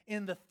it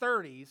in the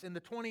 20s and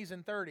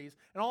 30s,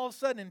 and all of a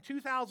sudden in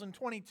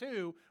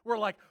 2022, we're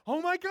like,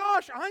 oh my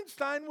gosh,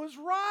 Einstein was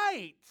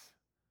right.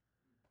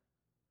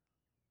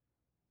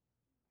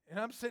 And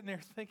I'm sitting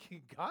there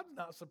thinking, God's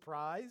not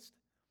surprised.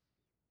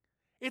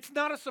 It's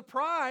not a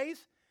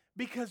surprise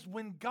because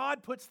when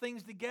God puts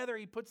things together,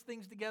 He puts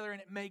things together and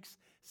it makes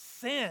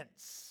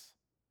sense.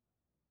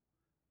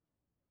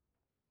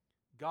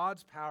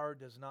 God's power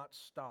does not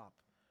stop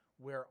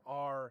where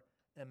our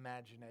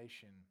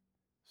imagination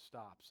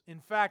stops.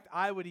 In fact,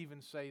 I would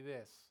even say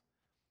this.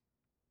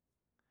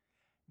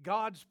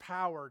 God's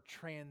power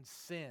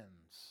transcends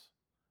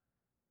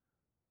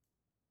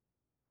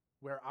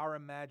where our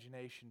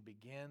imagination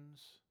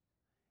begins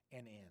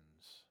and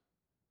ends.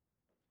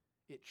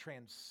 It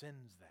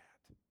transcends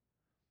that.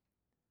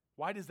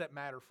 Why does that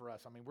matter for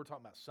us? I mean, we're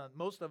talking about sun.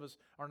 Most of us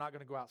are not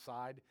going to go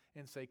outside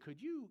and say,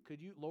 could you,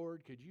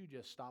 Lord, could you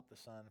just stop the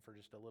sun for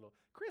just a little?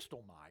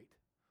 Crystal might,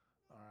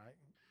 all right?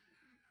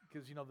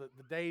 Because,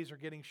 the days are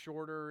getting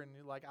shorter and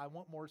you're like, I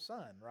want more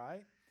sun,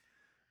 right?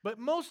 But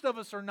most of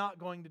us are not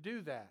going to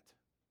do that.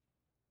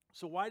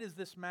 So why does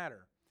this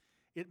matter?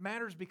 It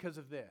matters because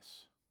of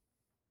this.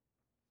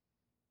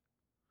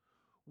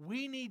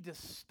 We need to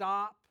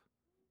stop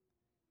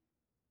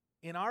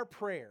in our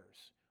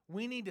prayers.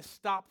 We need to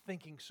stop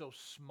thinking so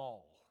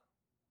small.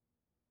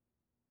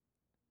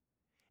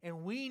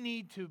 And we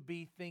need to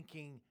be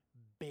thinking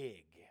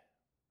big.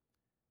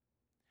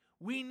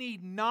 We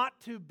need not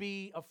to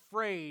be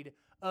afraid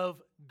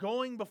of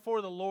going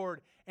before the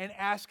Lord and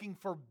asking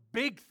for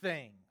big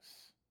things.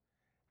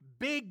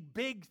 Big,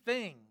 big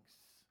things.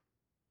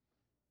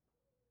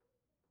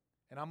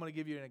 And I'm going to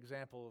give you an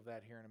example of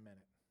that here in a minute.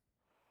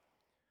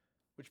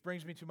 Which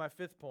brings me to my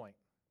fifth point.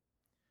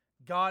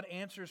 God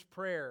answers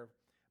prayer,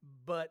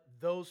 but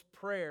those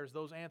prayers,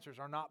 those answers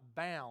are not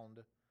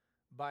bound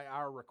by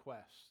our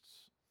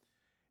requests.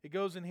 It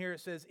goes in here, it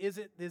says, is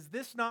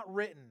this not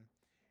written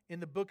in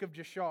the book of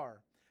Jashar?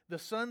 The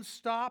sun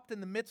stopped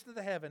in the midst of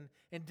the heaven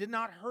and did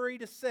not hurry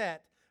to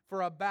set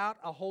for about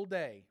a whole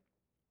day.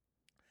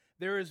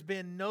 There has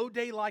been no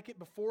day like it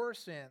before or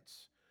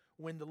since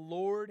when the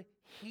Lord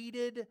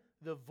heated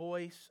the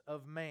voice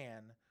of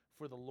man,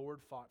 for the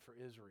Lord fought for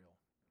Israel.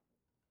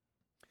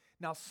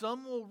 Now,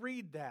 some will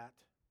read that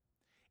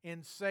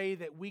and say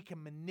that we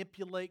can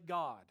manipulate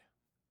God.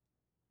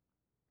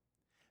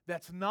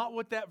 That's not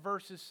what that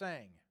verse is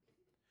saying.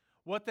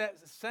 What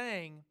that's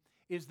saying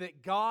is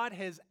that God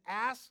has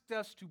asked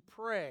us to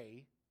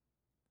pray,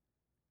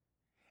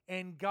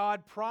 and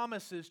God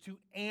promises to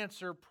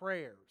answer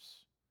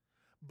prayers.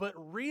 But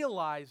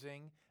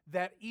realizing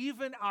that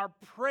even our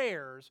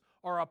prayers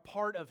are a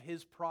part of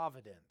His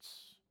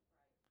providence.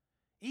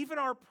 Even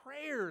our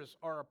prayers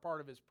are a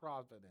part of His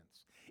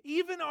providence.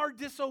 Even our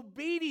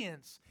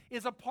disobedience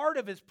is a part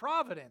of His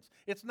providence.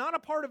 It's not a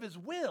part of His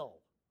will,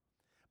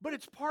 but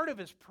it's part of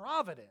His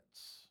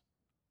providence.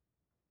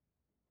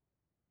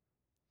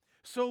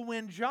 So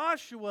when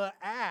Joshua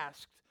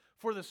asked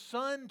for the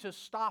sun to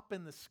stop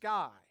in the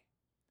sky,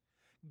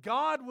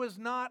 God was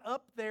not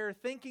up there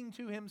thinking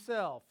to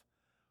Himself,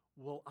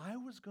 well, I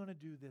was going to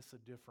do this a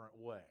different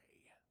way,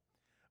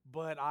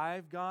 but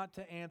I've got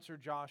to answer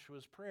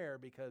Joshua's prayer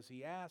because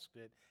he asked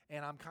it,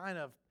 and I'm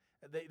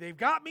they've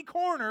got me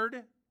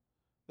cornered.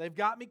 They've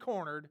got me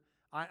cornered.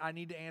 I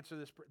need to answer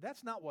this prayer.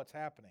 That's not what's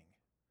happening.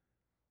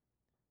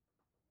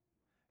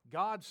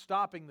 God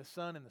stopping the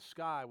sun in the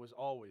sky was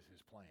always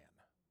His plan,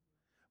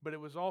 but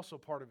it was also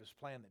part of His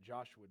plan that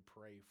Joshua would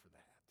pray for that.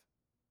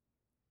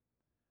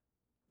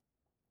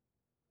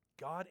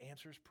 God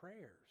answers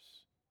prayers.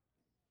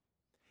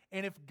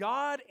 And if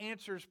God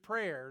answers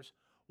prayers,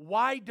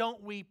 why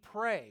don't we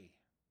pray?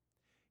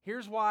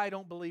 Here's why I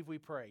don't believe we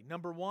pray.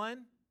 Number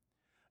one,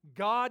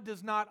 God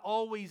does not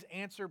always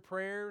answer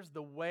prayers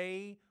the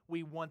way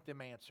we want them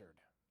answered.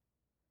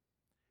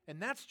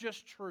 And that's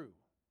just true.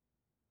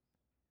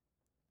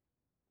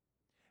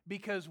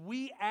 Because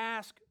we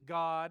ask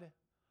God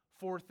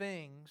for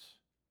things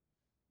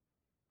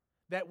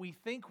that we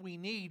think we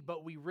need,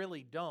 but we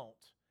really don't.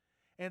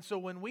 And so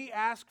when we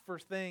ask for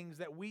things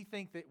that we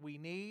think that we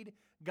need,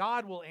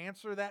 God will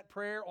answer that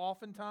prayer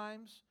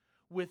oftentimes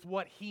with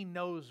what He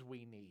knows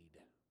we need.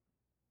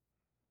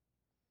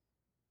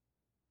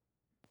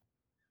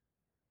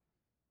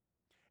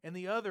 And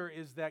the other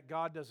is that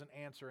God doesn't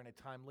answer in a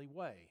timely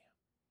way.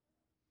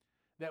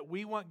 That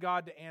we want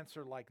God to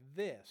answer like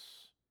this.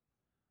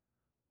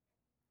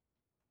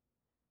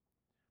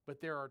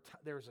 But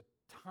there's a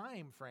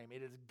time frame.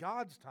 It is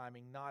God's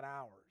timing, not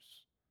ours.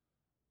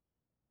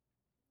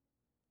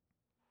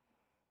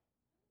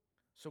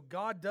 So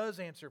God does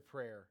answer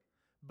prayer,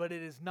 but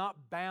it is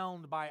not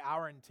bound by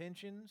our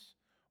intentions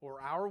or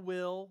our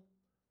will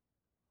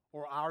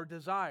or our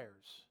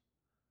desires.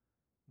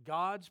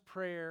 God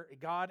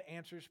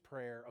answers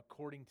prayer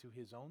according to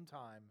His own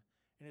time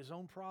and His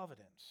own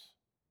providence.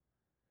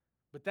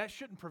 But that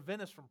shouldn't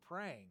prevent us from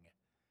praying.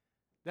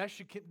 That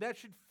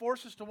should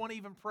force us to want to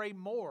even pray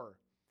more,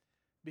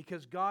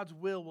 because God's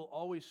will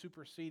always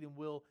supersede and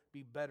will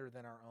be better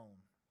than our own.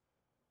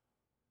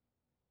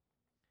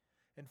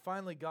 And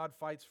finally, God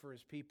fights for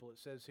His people. It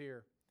says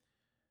here,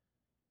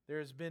 there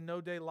has been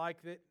no day like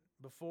it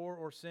before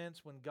or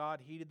since when God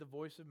heeded the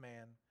voice of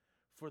man,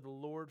 for the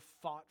Lord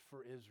fought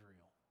for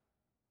Israel.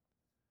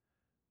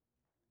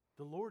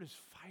 The Lord is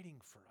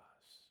fighting for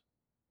us.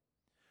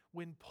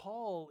 When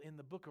Paul in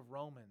the book of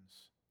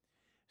Romans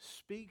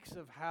speaks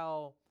of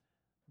how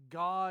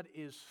God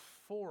is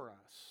for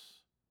us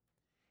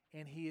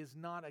and He is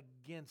not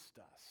against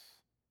us,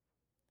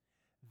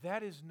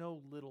 that is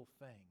no little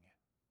thing.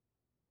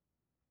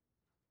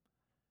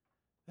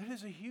 That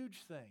is a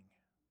huge thing.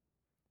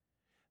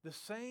 The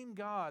same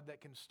God that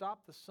can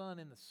stop the sun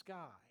in the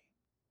sky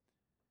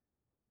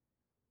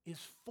is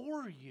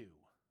for you.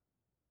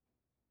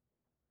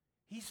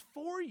 He's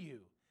for you.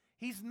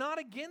 He's not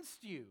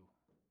against you.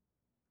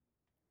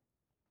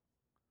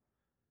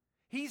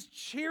 He's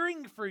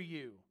cheering for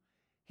you.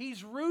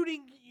 He's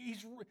rooting.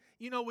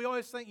 We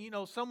always think,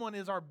 someone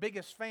is our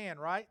biggest fan,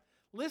 right?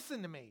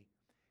 Listen to me.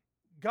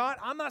 God,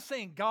 I'm not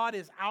saying God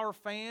is our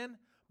fan,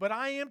 but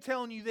I am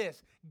telling you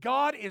this.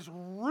 God is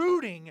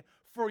rooting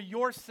for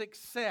your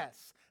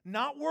success.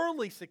 Not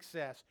worldly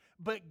success,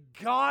 but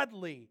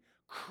godly,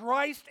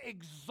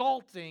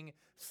 Christ-exalting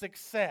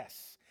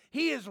success.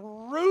 He is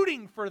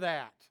rooting for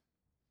that.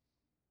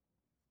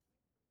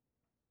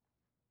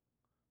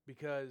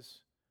 Because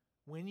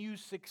when you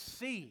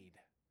succeed,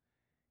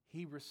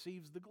 He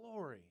receives the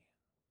glory.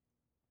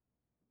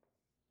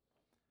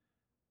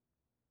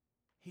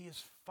 He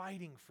is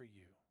fighting for you.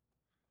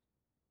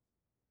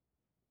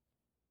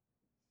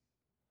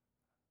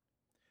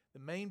 The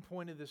main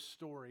point of this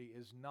story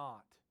is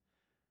not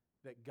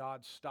that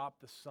God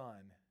stopped the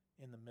sun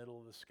in the middle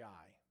of the sky.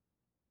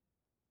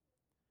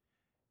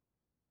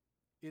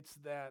 It's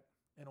that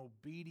an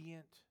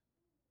obedient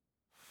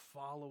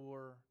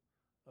follower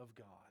of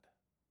God,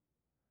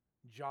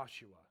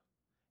 Joshua,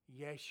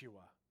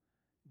 Yeshua,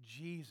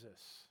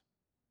 Jesus,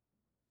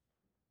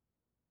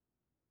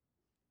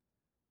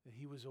 that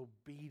he was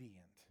obedient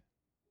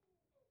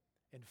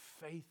and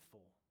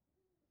faithful.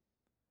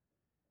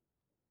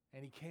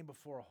 And he came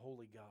before a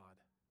holy God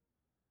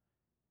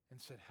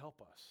and said,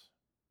 help us.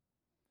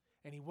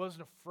 And he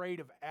wasn't afraid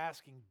of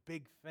asking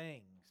big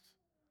things.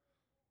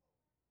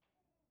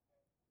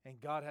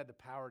 And God had the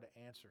power to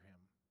answer him.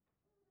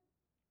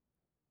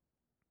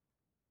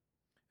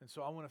 And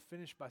so I want to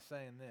finish by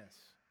saying this.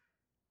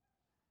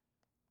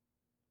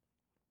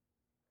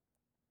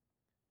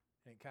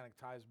 And it kind of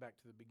ties back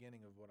to the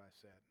beginning of what I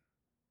said.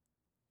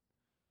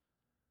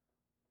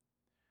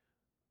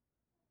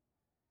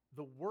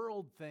 The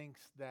world thinks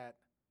that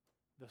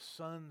the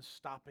sun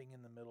stopping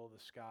in the middle of the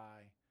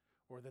sky,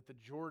 or that the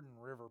Jordan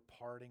River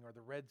parting, or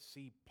the Red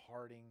Sea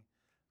parting,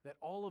 that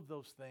all of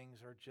those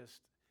things are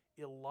just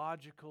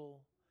illogical,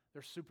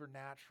 they're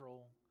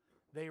supernatural,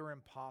 they are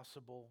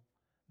impossible,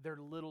 there's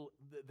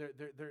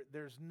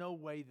no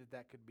way that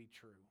that could be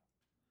true.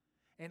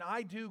 And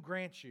I do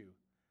grant you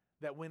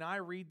that when I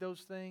read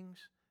those things,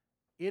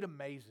 it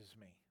amazes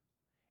me.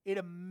 It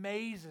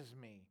amazes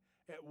me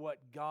at what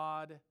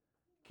God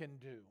can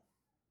do.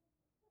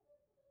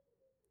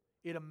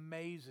 It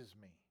amazes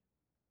me.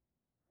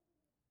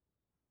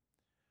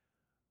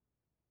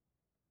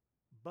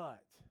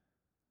 But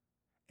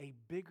a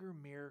bigger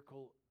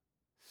miracle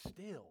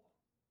still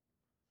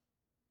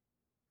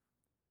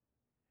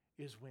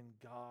is when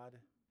God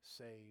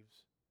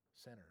saves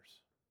sinners.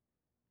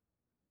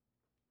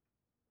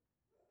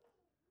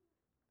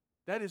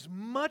 That is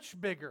much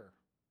bigger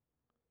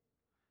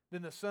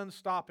than the sun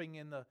stopping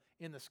in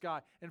the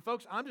sky. And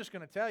folks, I'm just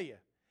going to tell you,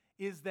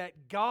 is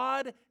that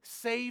God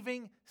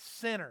saving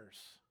sinners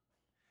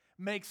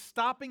makes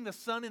stopping the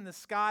sun in the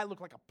sky look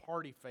like a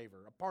party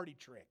favor, a party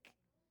trick.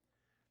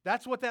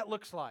 That's what that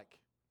looks like.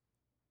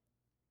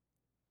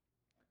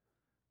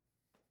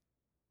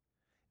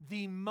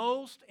 The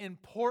most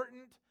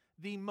important,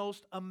 the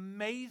most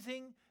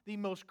amazing, the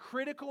most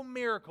critical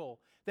miracle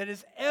that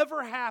has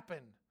ever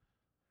happened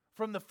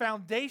from the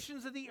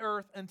foundations of the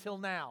earth until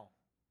now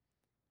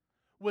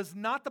was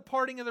not the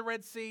parting of the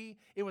Red Sea.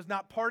 It was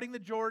not parting the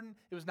Jordan.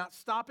 It was not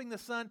stopping the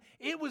sun.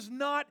 It was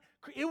not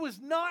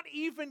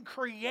even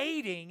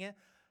creating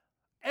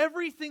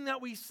everything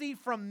that we see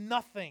from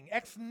nothing.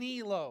 Ex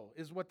nihilo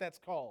is what that's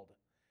called.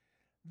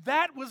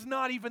 That was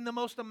not even the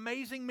most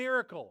amazing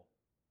miracle.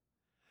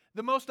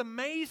 The most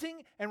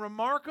amazing and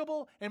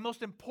remarkable and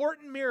most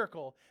important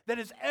miracle that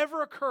has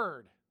ever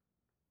occurred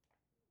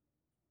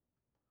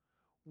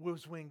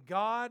was when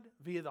God,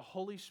 via the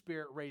Holy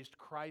Spirit, raised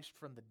Christ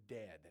from the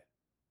dead.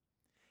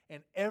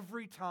 And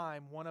every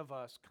time one of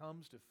us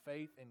comes to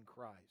faith in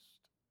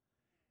Christ,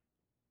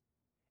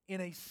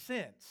 in a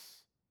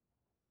sense,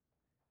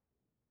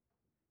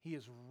 He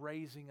is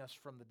raising us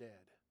from the dead.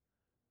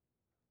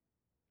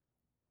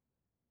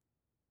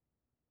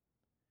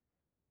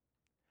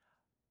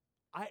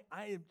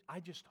 I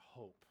just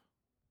hope.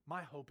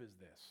 My hope is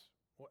this.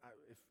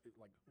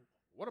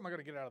 What am I going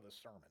to get out of this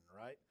sermon,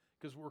 right?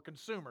 Because we're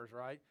consumers,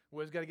 right? We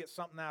always got to get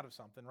something out of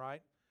something,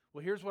 right?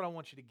 Well, here's what I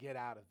want you to get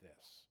out of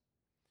this.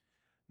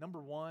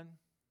 Number one,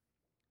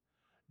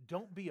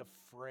 don't be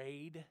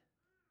afraid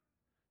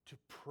to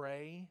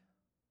pray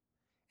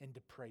and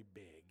to pray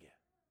big.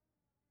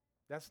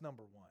 That's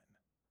number one.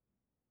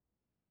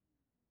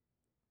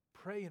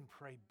 Pray and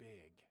pray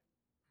big.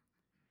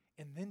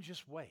 And then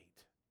just wait.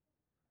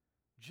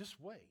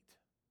 Just wait.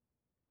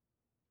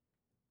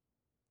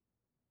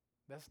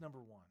 That's number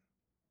one.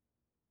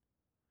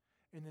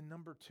 And then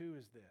number two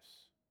is this.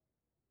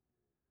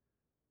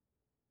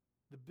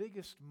 The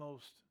biggest,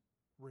 most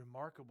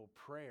remarkable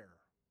prayer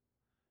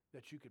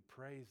that you could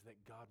pray is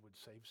that God would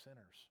save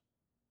sinners.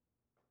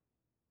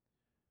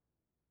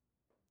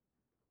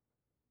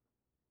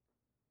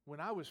 When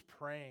I was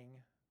praying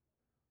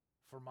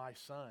for my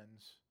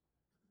sons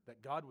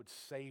that God would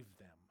save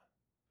them,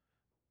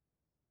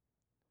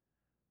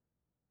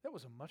 that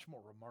was a much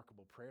more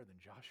remarkable prayer than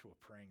Joshua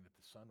praying that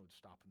the sun would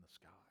stop in the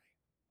sky.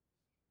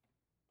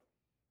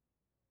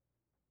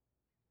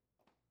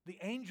 The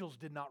angels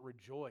did not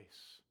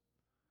rejoice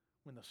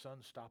when the sun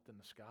stopped in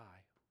the sky.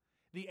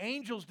 The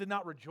angels did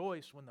not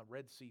rejoice when the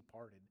Red Sea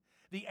parted.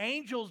 The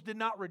angels did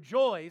not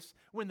rejoice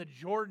when the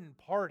Jordan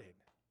parted.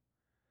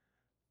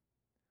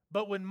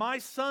 But when my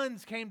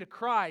sons came to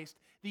Christ,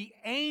 the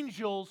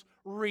angels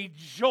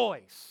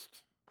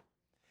rejoiced.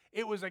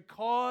 It was a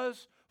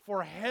cause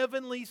for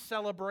heavenly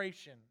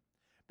celebration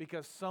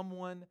because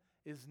someone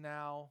is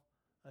now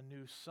a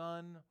new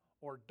son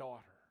or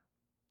daughter.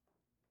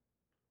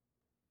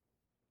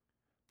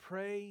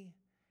 Pray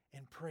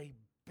and pray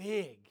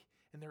big.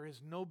 And there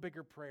is no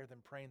bigger prayer than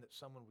praying that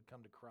someone would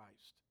come to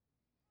Christ.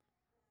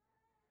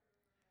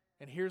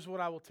 And here's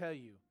what I will tell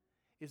you,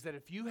 is that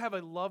if you have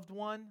a loved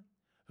one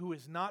who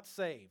is not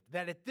saved,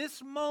 that at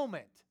this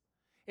moment,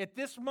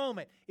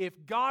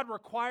 if God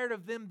required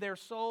of them their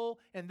soul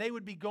and they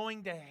would be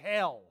going to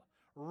hell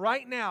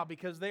right now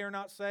because they are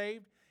not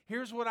saved,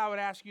 here's what I would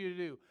ask you to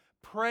do.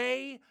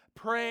 Pray,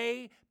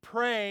 pray,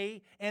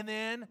 pray, and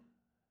then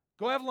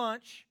go have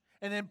lunch,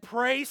 and then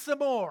pray some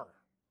more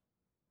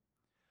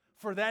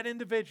for that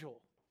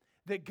individual,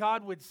 that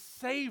God would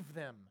save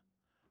them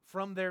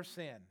from their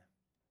sin.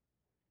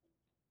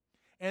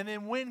 And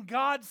then when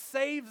God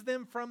saves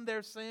them from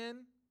their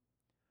sin,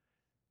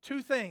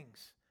 two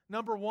things.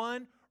 Number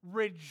one,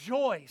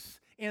 rejoice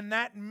in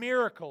that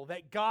miracle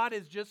that God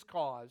has just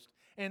caused.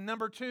 And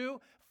number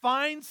two,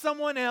 find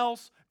someone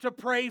else to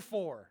pray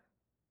for.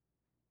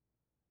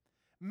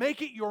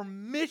 Make it your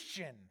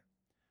mission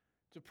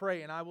to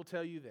pray. And I will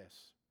tell you this,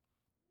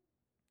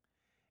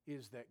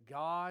 is that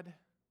God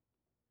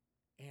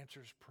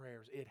answers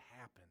prayers. It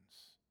happens.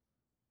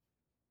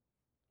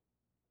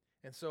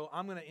 And so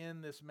I'm going to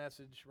end this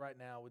message right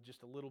now with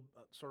just a little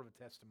sort of a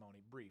testimony,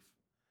 brief,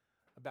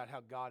 about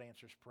how God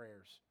answers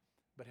prayers,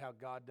 but how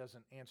God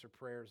doesn't answer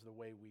prayers the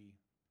way we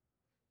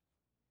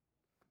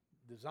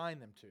design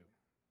them to.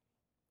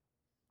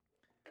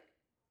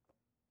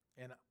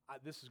 And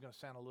this is going to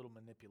sound a little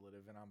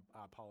manipulative, and I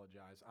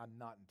apologize. I'm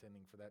not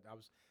intending for that. I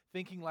was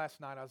thinking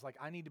last night, I was like,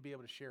 I need to be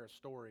able to share a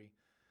story,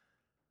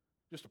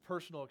 just a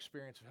personal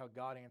experience of how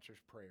God answers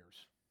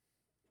prayers.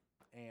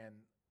 And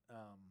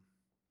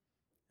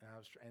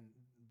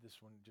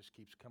this one just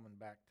keeps coming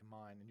back to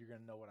mind, and you're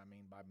going to know what I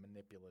mean by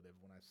manipulative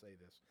when I say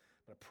this.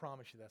 But I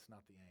promise you that's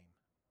not the aim.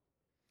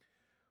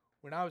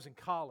 When I was in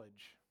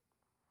college,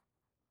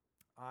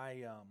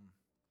 my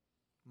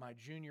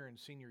junior and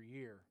senior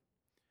year,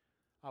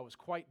 I was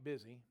quite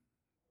busy.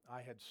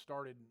 I had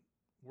started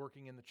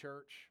working in the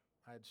church.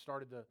 I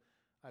started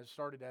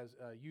as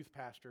a youth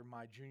pastor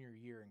my junior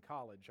year in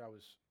college. I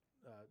was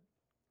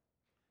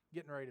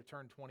getting ready to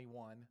turn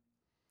 21,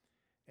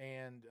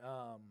 and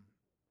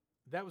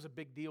that was a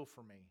big deal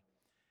for me.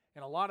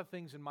 And a lot of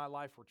things in my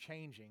life were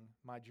changing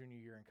my junior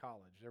year in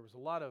college. There was a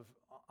lot of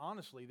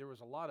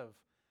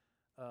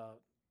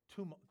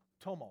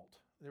tumult.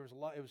 There was a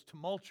lot. It was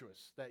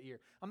tumultuous that year.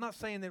 I'm not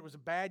saying that it was a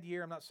bad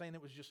year. I'm not saying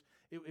it was just.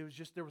 It was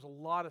just there was a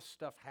lot of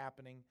stuff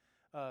happening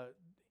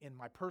in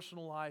my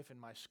personal life, in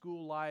my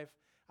school life.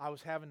 I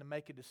was having to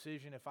make a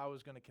decision if I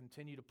was going to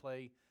continue to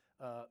play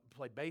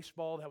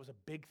baseball. That was a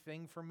big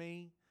thing for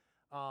me.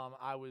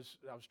 I was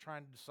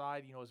trying to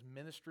decide, is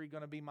ministry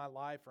going to be my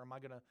life, or am I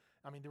going to?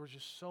 I mean, there was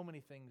just so many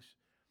things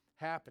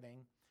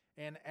happening,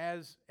 and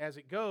as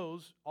it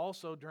goes,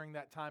 also during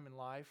that time in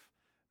life,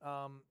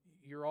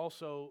 you're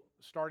also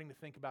starting to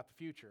think about the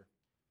future,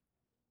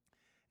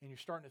 and you're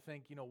starting to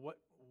think,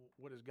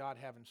 what does God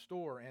have in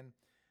store? And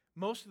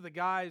most of the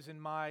guys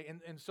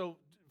so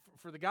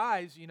for the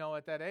guys,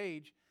 at that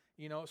age,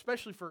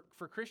 especially for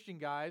Christian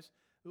guys,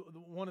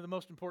 one of the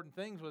most important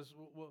things was,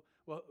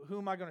 well, who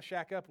am I going to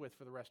shack up with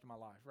for the rest of my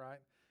life, right?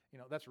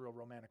 That's a real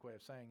romantic way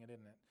of saying it,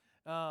 isn't it?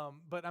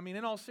 But I mean,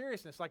 in all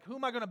seriousness, like, who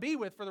am I going to be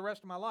with for the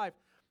rest of my life?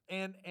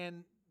 And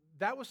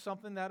that was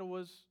something that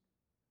was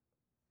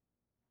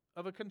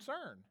of a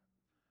concern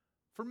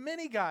for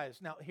many guys.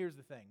 Now, here's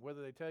the thing: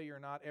 whether they tell you or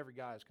not, every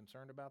guy is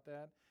concerned about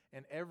that,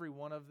 and every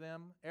one of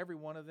them,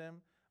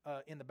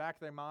 in the back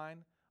of their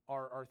mind,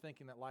 are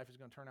thinking that life is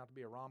going to turn out to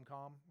be a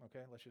rom-com.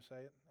 Okay, let's just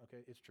say it.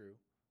 Okay, it's true.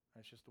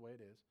 That's just the way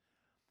it is.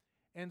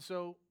 And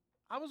so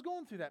I was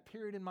going through that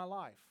period in my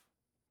life.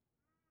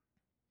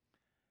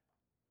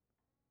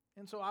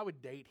 And so I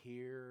would date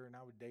here, and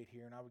I would date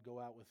here, and I would go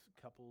out with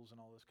couples and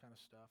all this kind of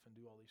stuff and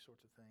do all these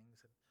sorts of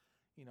things. And,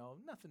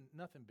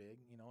 nothing big,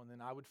 and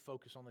then I would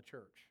focus on the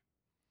church.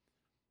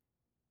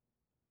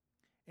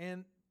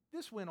 And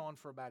this went on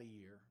for about a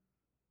year.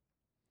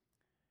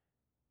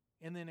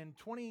 And then in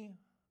 2002,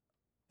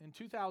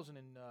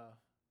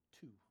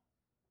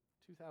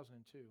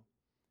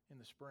 in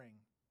the spring,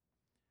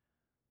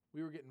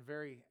 we were getting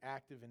very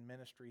active in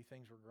ministry.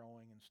 Things were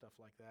growing and stuff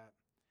like that.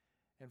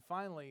 And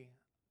finally,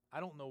 I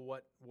don't know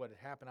what had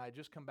happened. I had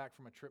just come back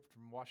from a trip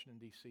from Washington,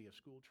 D.C., a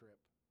school trip.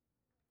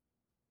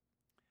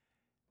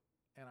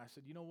 And I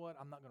said, you know what?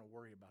 I'm not going to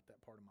worry about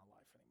that part of my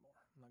life anymore.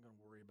 I'm not going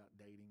to worry about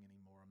dating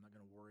anymore. I'm not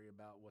going to worry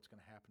about what's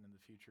going to happen in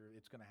the future.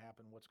 It's going to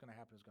happen. What's going to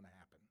happen is going to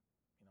happen.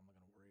 I'm not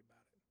going to worry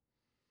about it.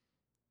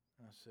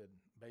 And I said,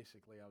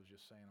 basically, I was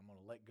just saying, I'm going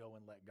to let go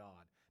and let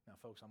God. Now,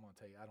 folks, I'm going to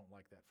tell you, I don't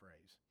like that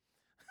phrase.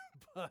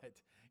 But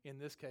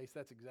in this case,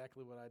 that's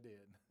exactly what I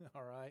did.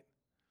 All right?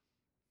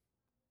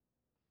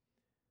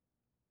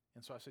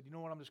 And so I said, you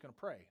know what? I'm just going to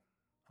pray.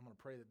 I'm going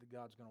to pray that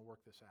God's going to work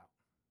this out.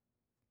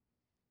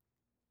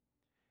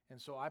 And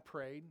so I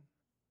prayed,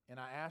 and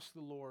I asked the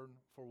Lord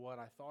for what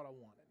I thought I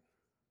wanted,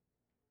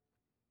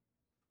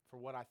 for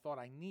what I thought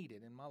I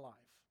needed in my life.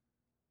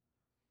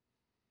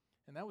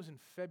 And that was in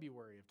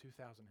February of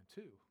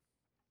 2002.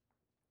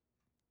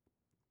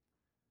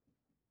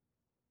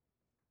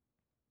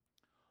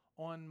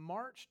 On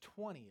March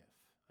 20th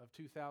of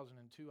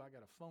 2002, I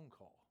got a phone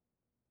call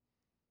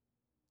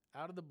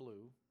out of the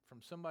blue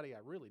from somebody I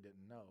really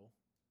didn't know.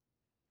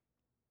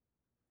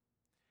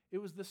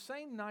 It was the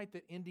same night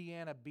that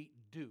Indiana beat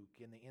Duke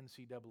in the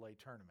NCAA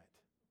tournament.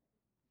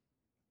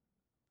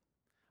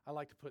 I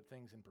like to put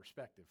things in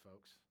perspective,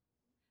 folks.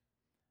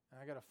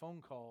 And I got a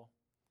phone call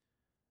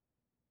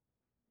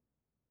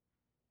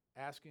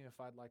asking if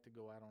I'd like to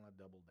go out on a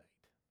double date.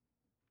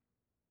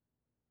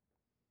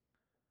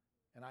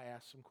 And I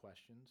asked some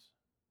questions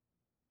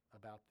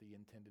about the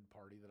intended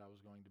party that I was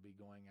going to be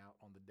going out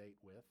on the date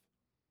with.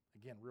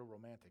 Again, real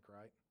romantic,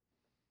 right?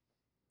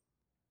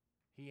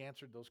 He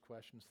answered those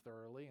questions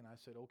thoroughly, and I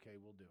said, okay,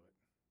 we'll do it.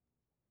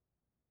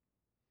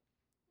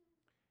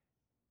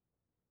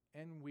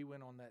 And we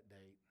went on that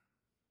date.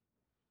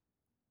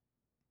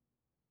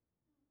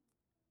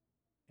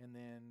 And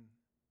then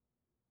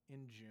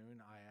in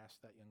June, I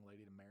asked that young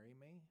lady to marry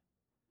me.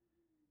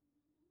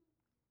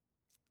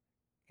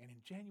 And in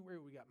January,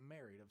 we got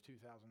married of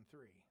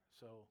 2003.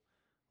 So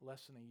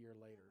less than a year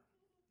later.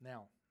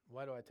 Now,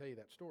 why do I tell you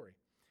that story?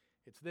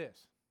 It's this,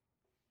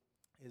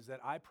 is that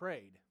I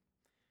prayed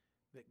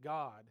that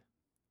God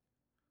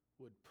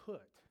would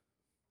put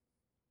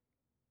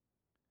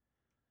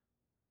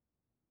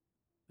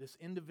this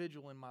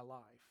individual in my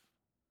life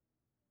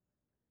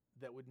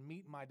that would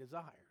meet my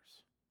desires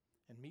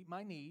and meet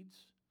my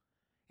needs,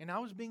 and I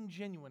was being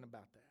genuine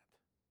about that.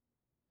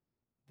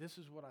 This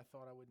is what I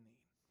thought I would need.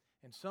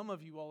 And some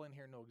of you all in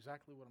here know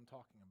exactly what I'm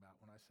talking about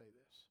when I say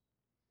this.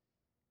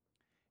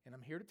 And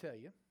I'm here to tell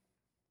you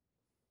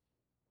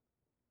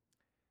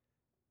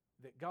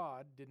that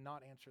God did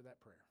not answer that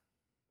prayer.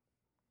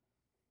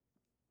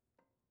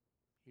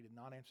 He did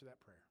not answer that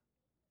prayer.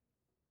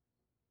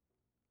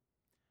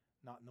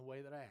 Not in the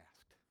way that I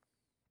asked.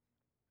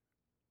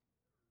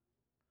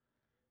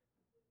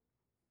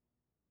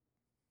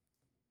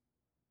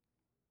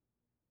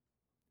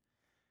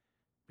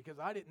 Because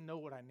I didn't know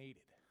what I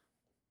needed.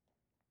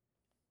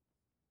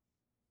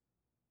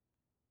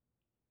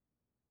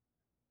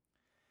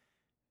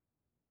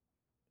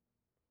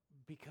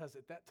 Because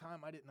at that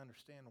time, I didn't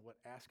understand what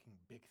asking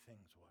big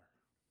things were.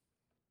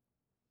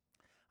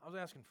 I was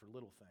asking for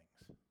little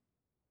things.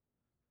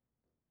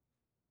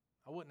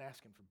 I wasn't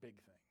asking for big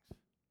things.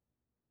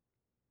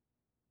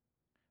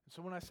 And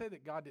so when I say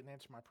that God didn't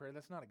answer my prayer,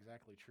 that's not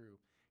exactly true.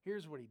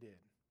 Here's what He did.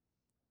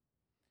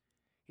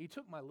 He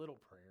took my little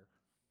prayer,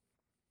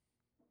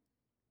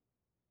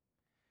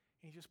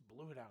 and He just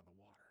blew it out of the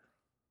water.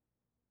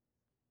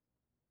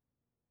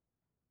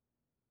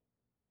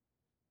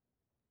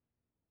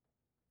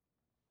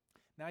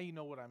 Now you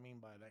know what I mean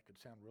by that. Could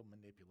sound real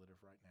manipulative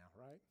right now,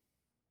 right?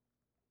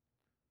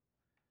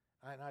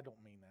 And I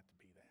don't mean that to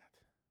be that.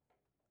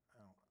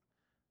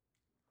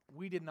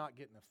 We did not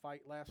get in a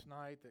fight last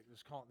night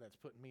that's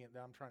putting me in.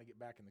 I'm trying to get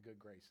back in the good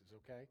graces,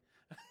 okay?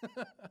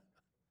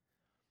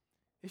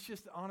 It's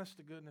just honest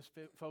to goodness,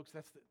 folks.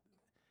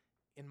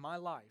 In my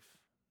life,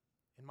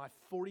 in my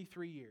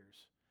 43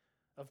 years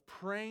of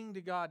praying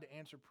to God to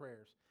answer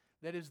prayers,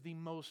 that is the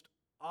most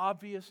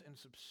obvious and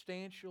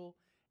substantial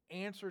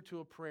answer to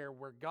a prayer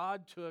where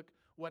God took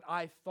what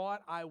I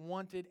thought I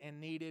wanted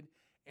and needed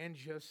and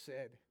just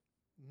said,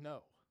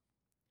 no.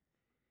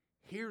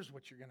 Here's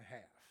what you're going to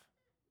have.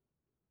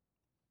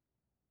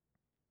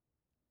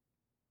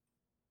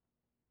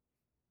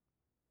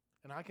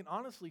 And I can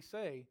honestly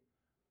say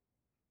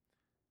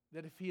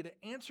that if He had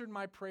answered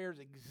my prayers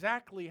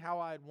exactly how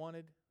I had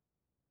wanted,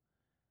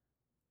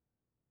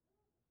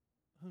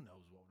 who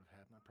knows what would have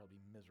happened? I'd probably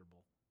be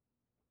miserable.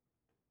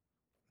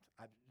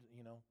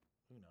 Who knows?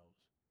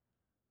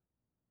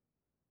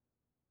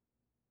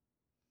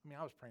 I mean,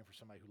 I was praying for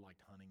somebody who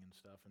liked hunting and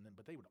stuff,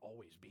 but they would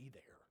always be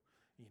there,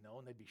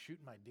 and they'd be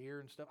shooting my deer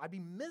and stuff. I'd be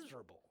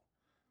miserable.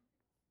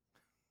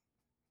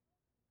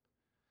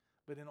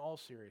 But in all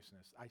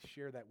seriousness, I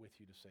share that with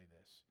you to say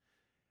this.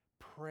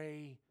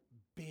 Pray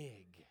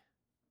big.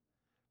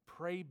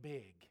 Pray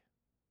big.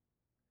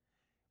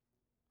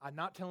 I'm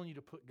not telling you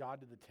to put God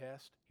to the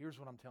test. Here's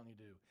what I'm telling you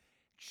to do.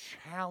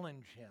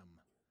 Challenge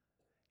Him.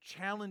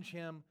 Challenge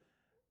Him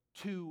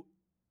to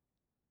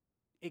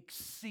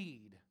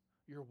exceed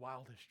your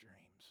wildest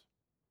dreams.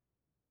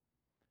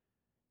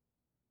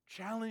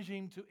 Challenge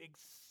Him to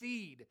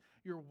exceed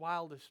your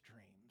wildest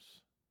dreams.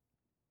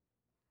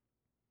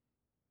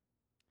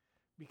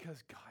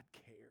 Because God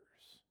cares.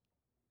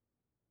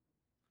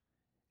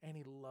 And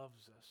He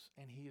loves us.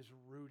 And He is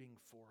rooting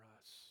for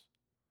us.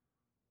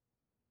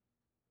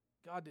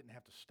 God didn't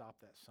have to stop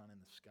that sun in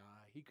the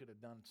sky. He could have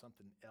done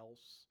something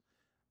else,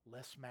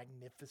 less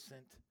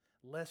magnificent,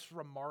 less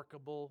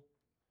remarkable.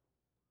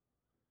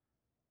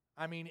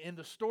 I mean, in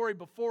the story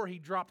before, He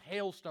dropped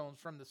hailstones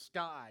from the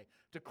sky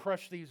to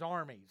crush these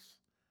armies.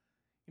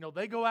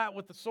 They go out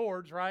with the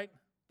swords, right?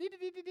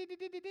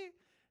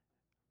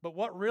 But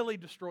what really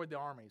destroyed the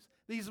armies?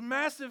 These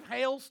massive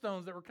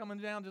hailstones that were coming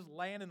down, just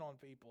landing on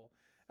people.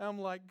 And I'm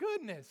like,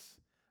 goodness.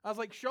 I was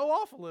like, show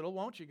off a little,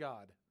 won't you,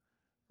 God?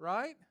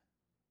 Right?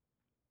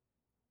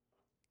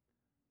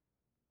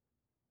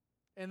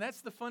 And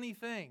that's the funny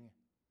thing.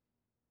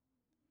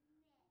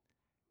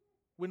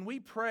 When we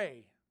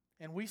pray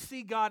and we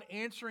see God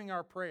answering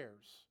our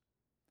prayers,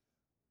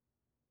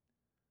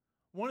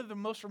 one of the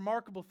most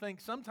remarkable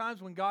things,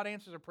 sometimes when God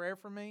answers a prayer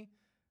for me,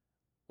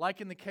 like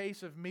in the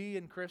case of me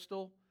and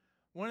Crystal,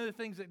 one of the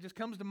things that just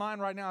comes to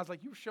mind right now is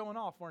like, you were showing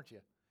off, weren't you?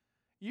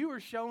 You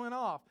were showing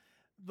off.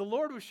 The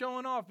Lord was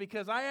showing off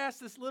because I asked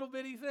this little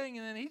bitty thing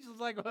and then He's just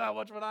like, well,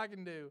 watch what I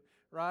can do,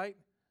 right?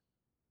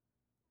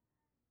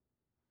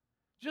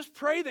 Just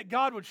pray that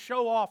God would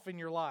show off in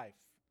your life.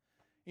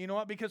 You know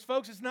what? Because,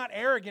 folks, it's not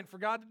arrogant for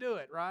God to do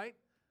it, right?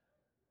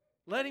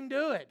 Let Him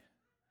do it.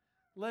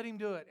 Let Him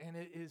do it. And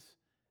it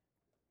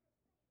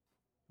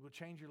will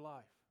change your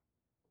life.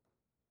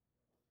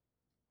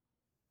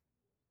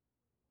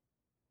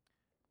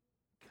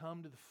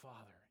 come to the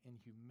Father in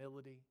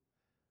humility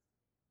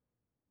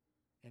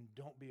and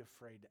don't be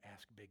afraid to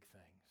ask big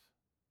things.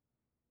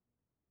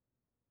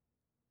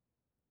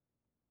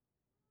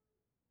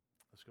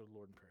 Let's go to the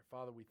Lord in prayer.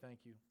 Father, we thank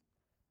you,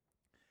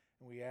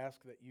 and we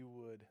ask that you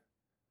would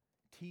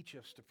teach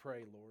us to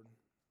pray, Lord.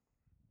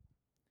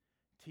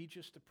 Teach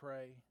us to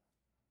pray.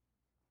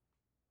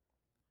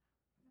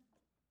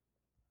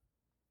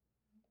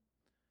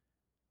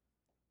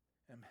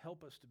 And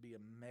help us to be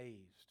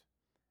amazed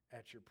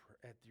at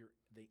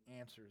the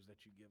answers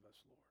that you give us,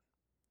 Lord.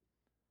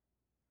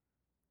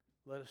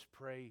 Let us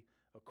pray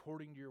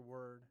according to your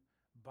word,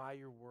 by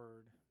your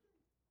word,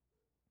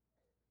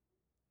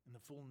 in the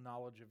full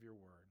knowledge of your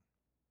word.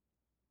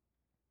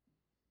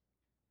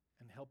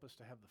 And help us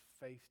to have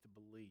the faith to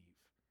believe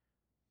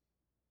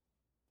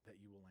that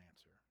you will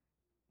answer.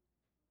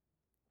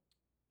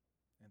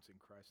 And it's in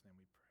Christ's name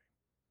we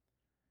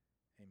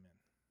pray. Amen.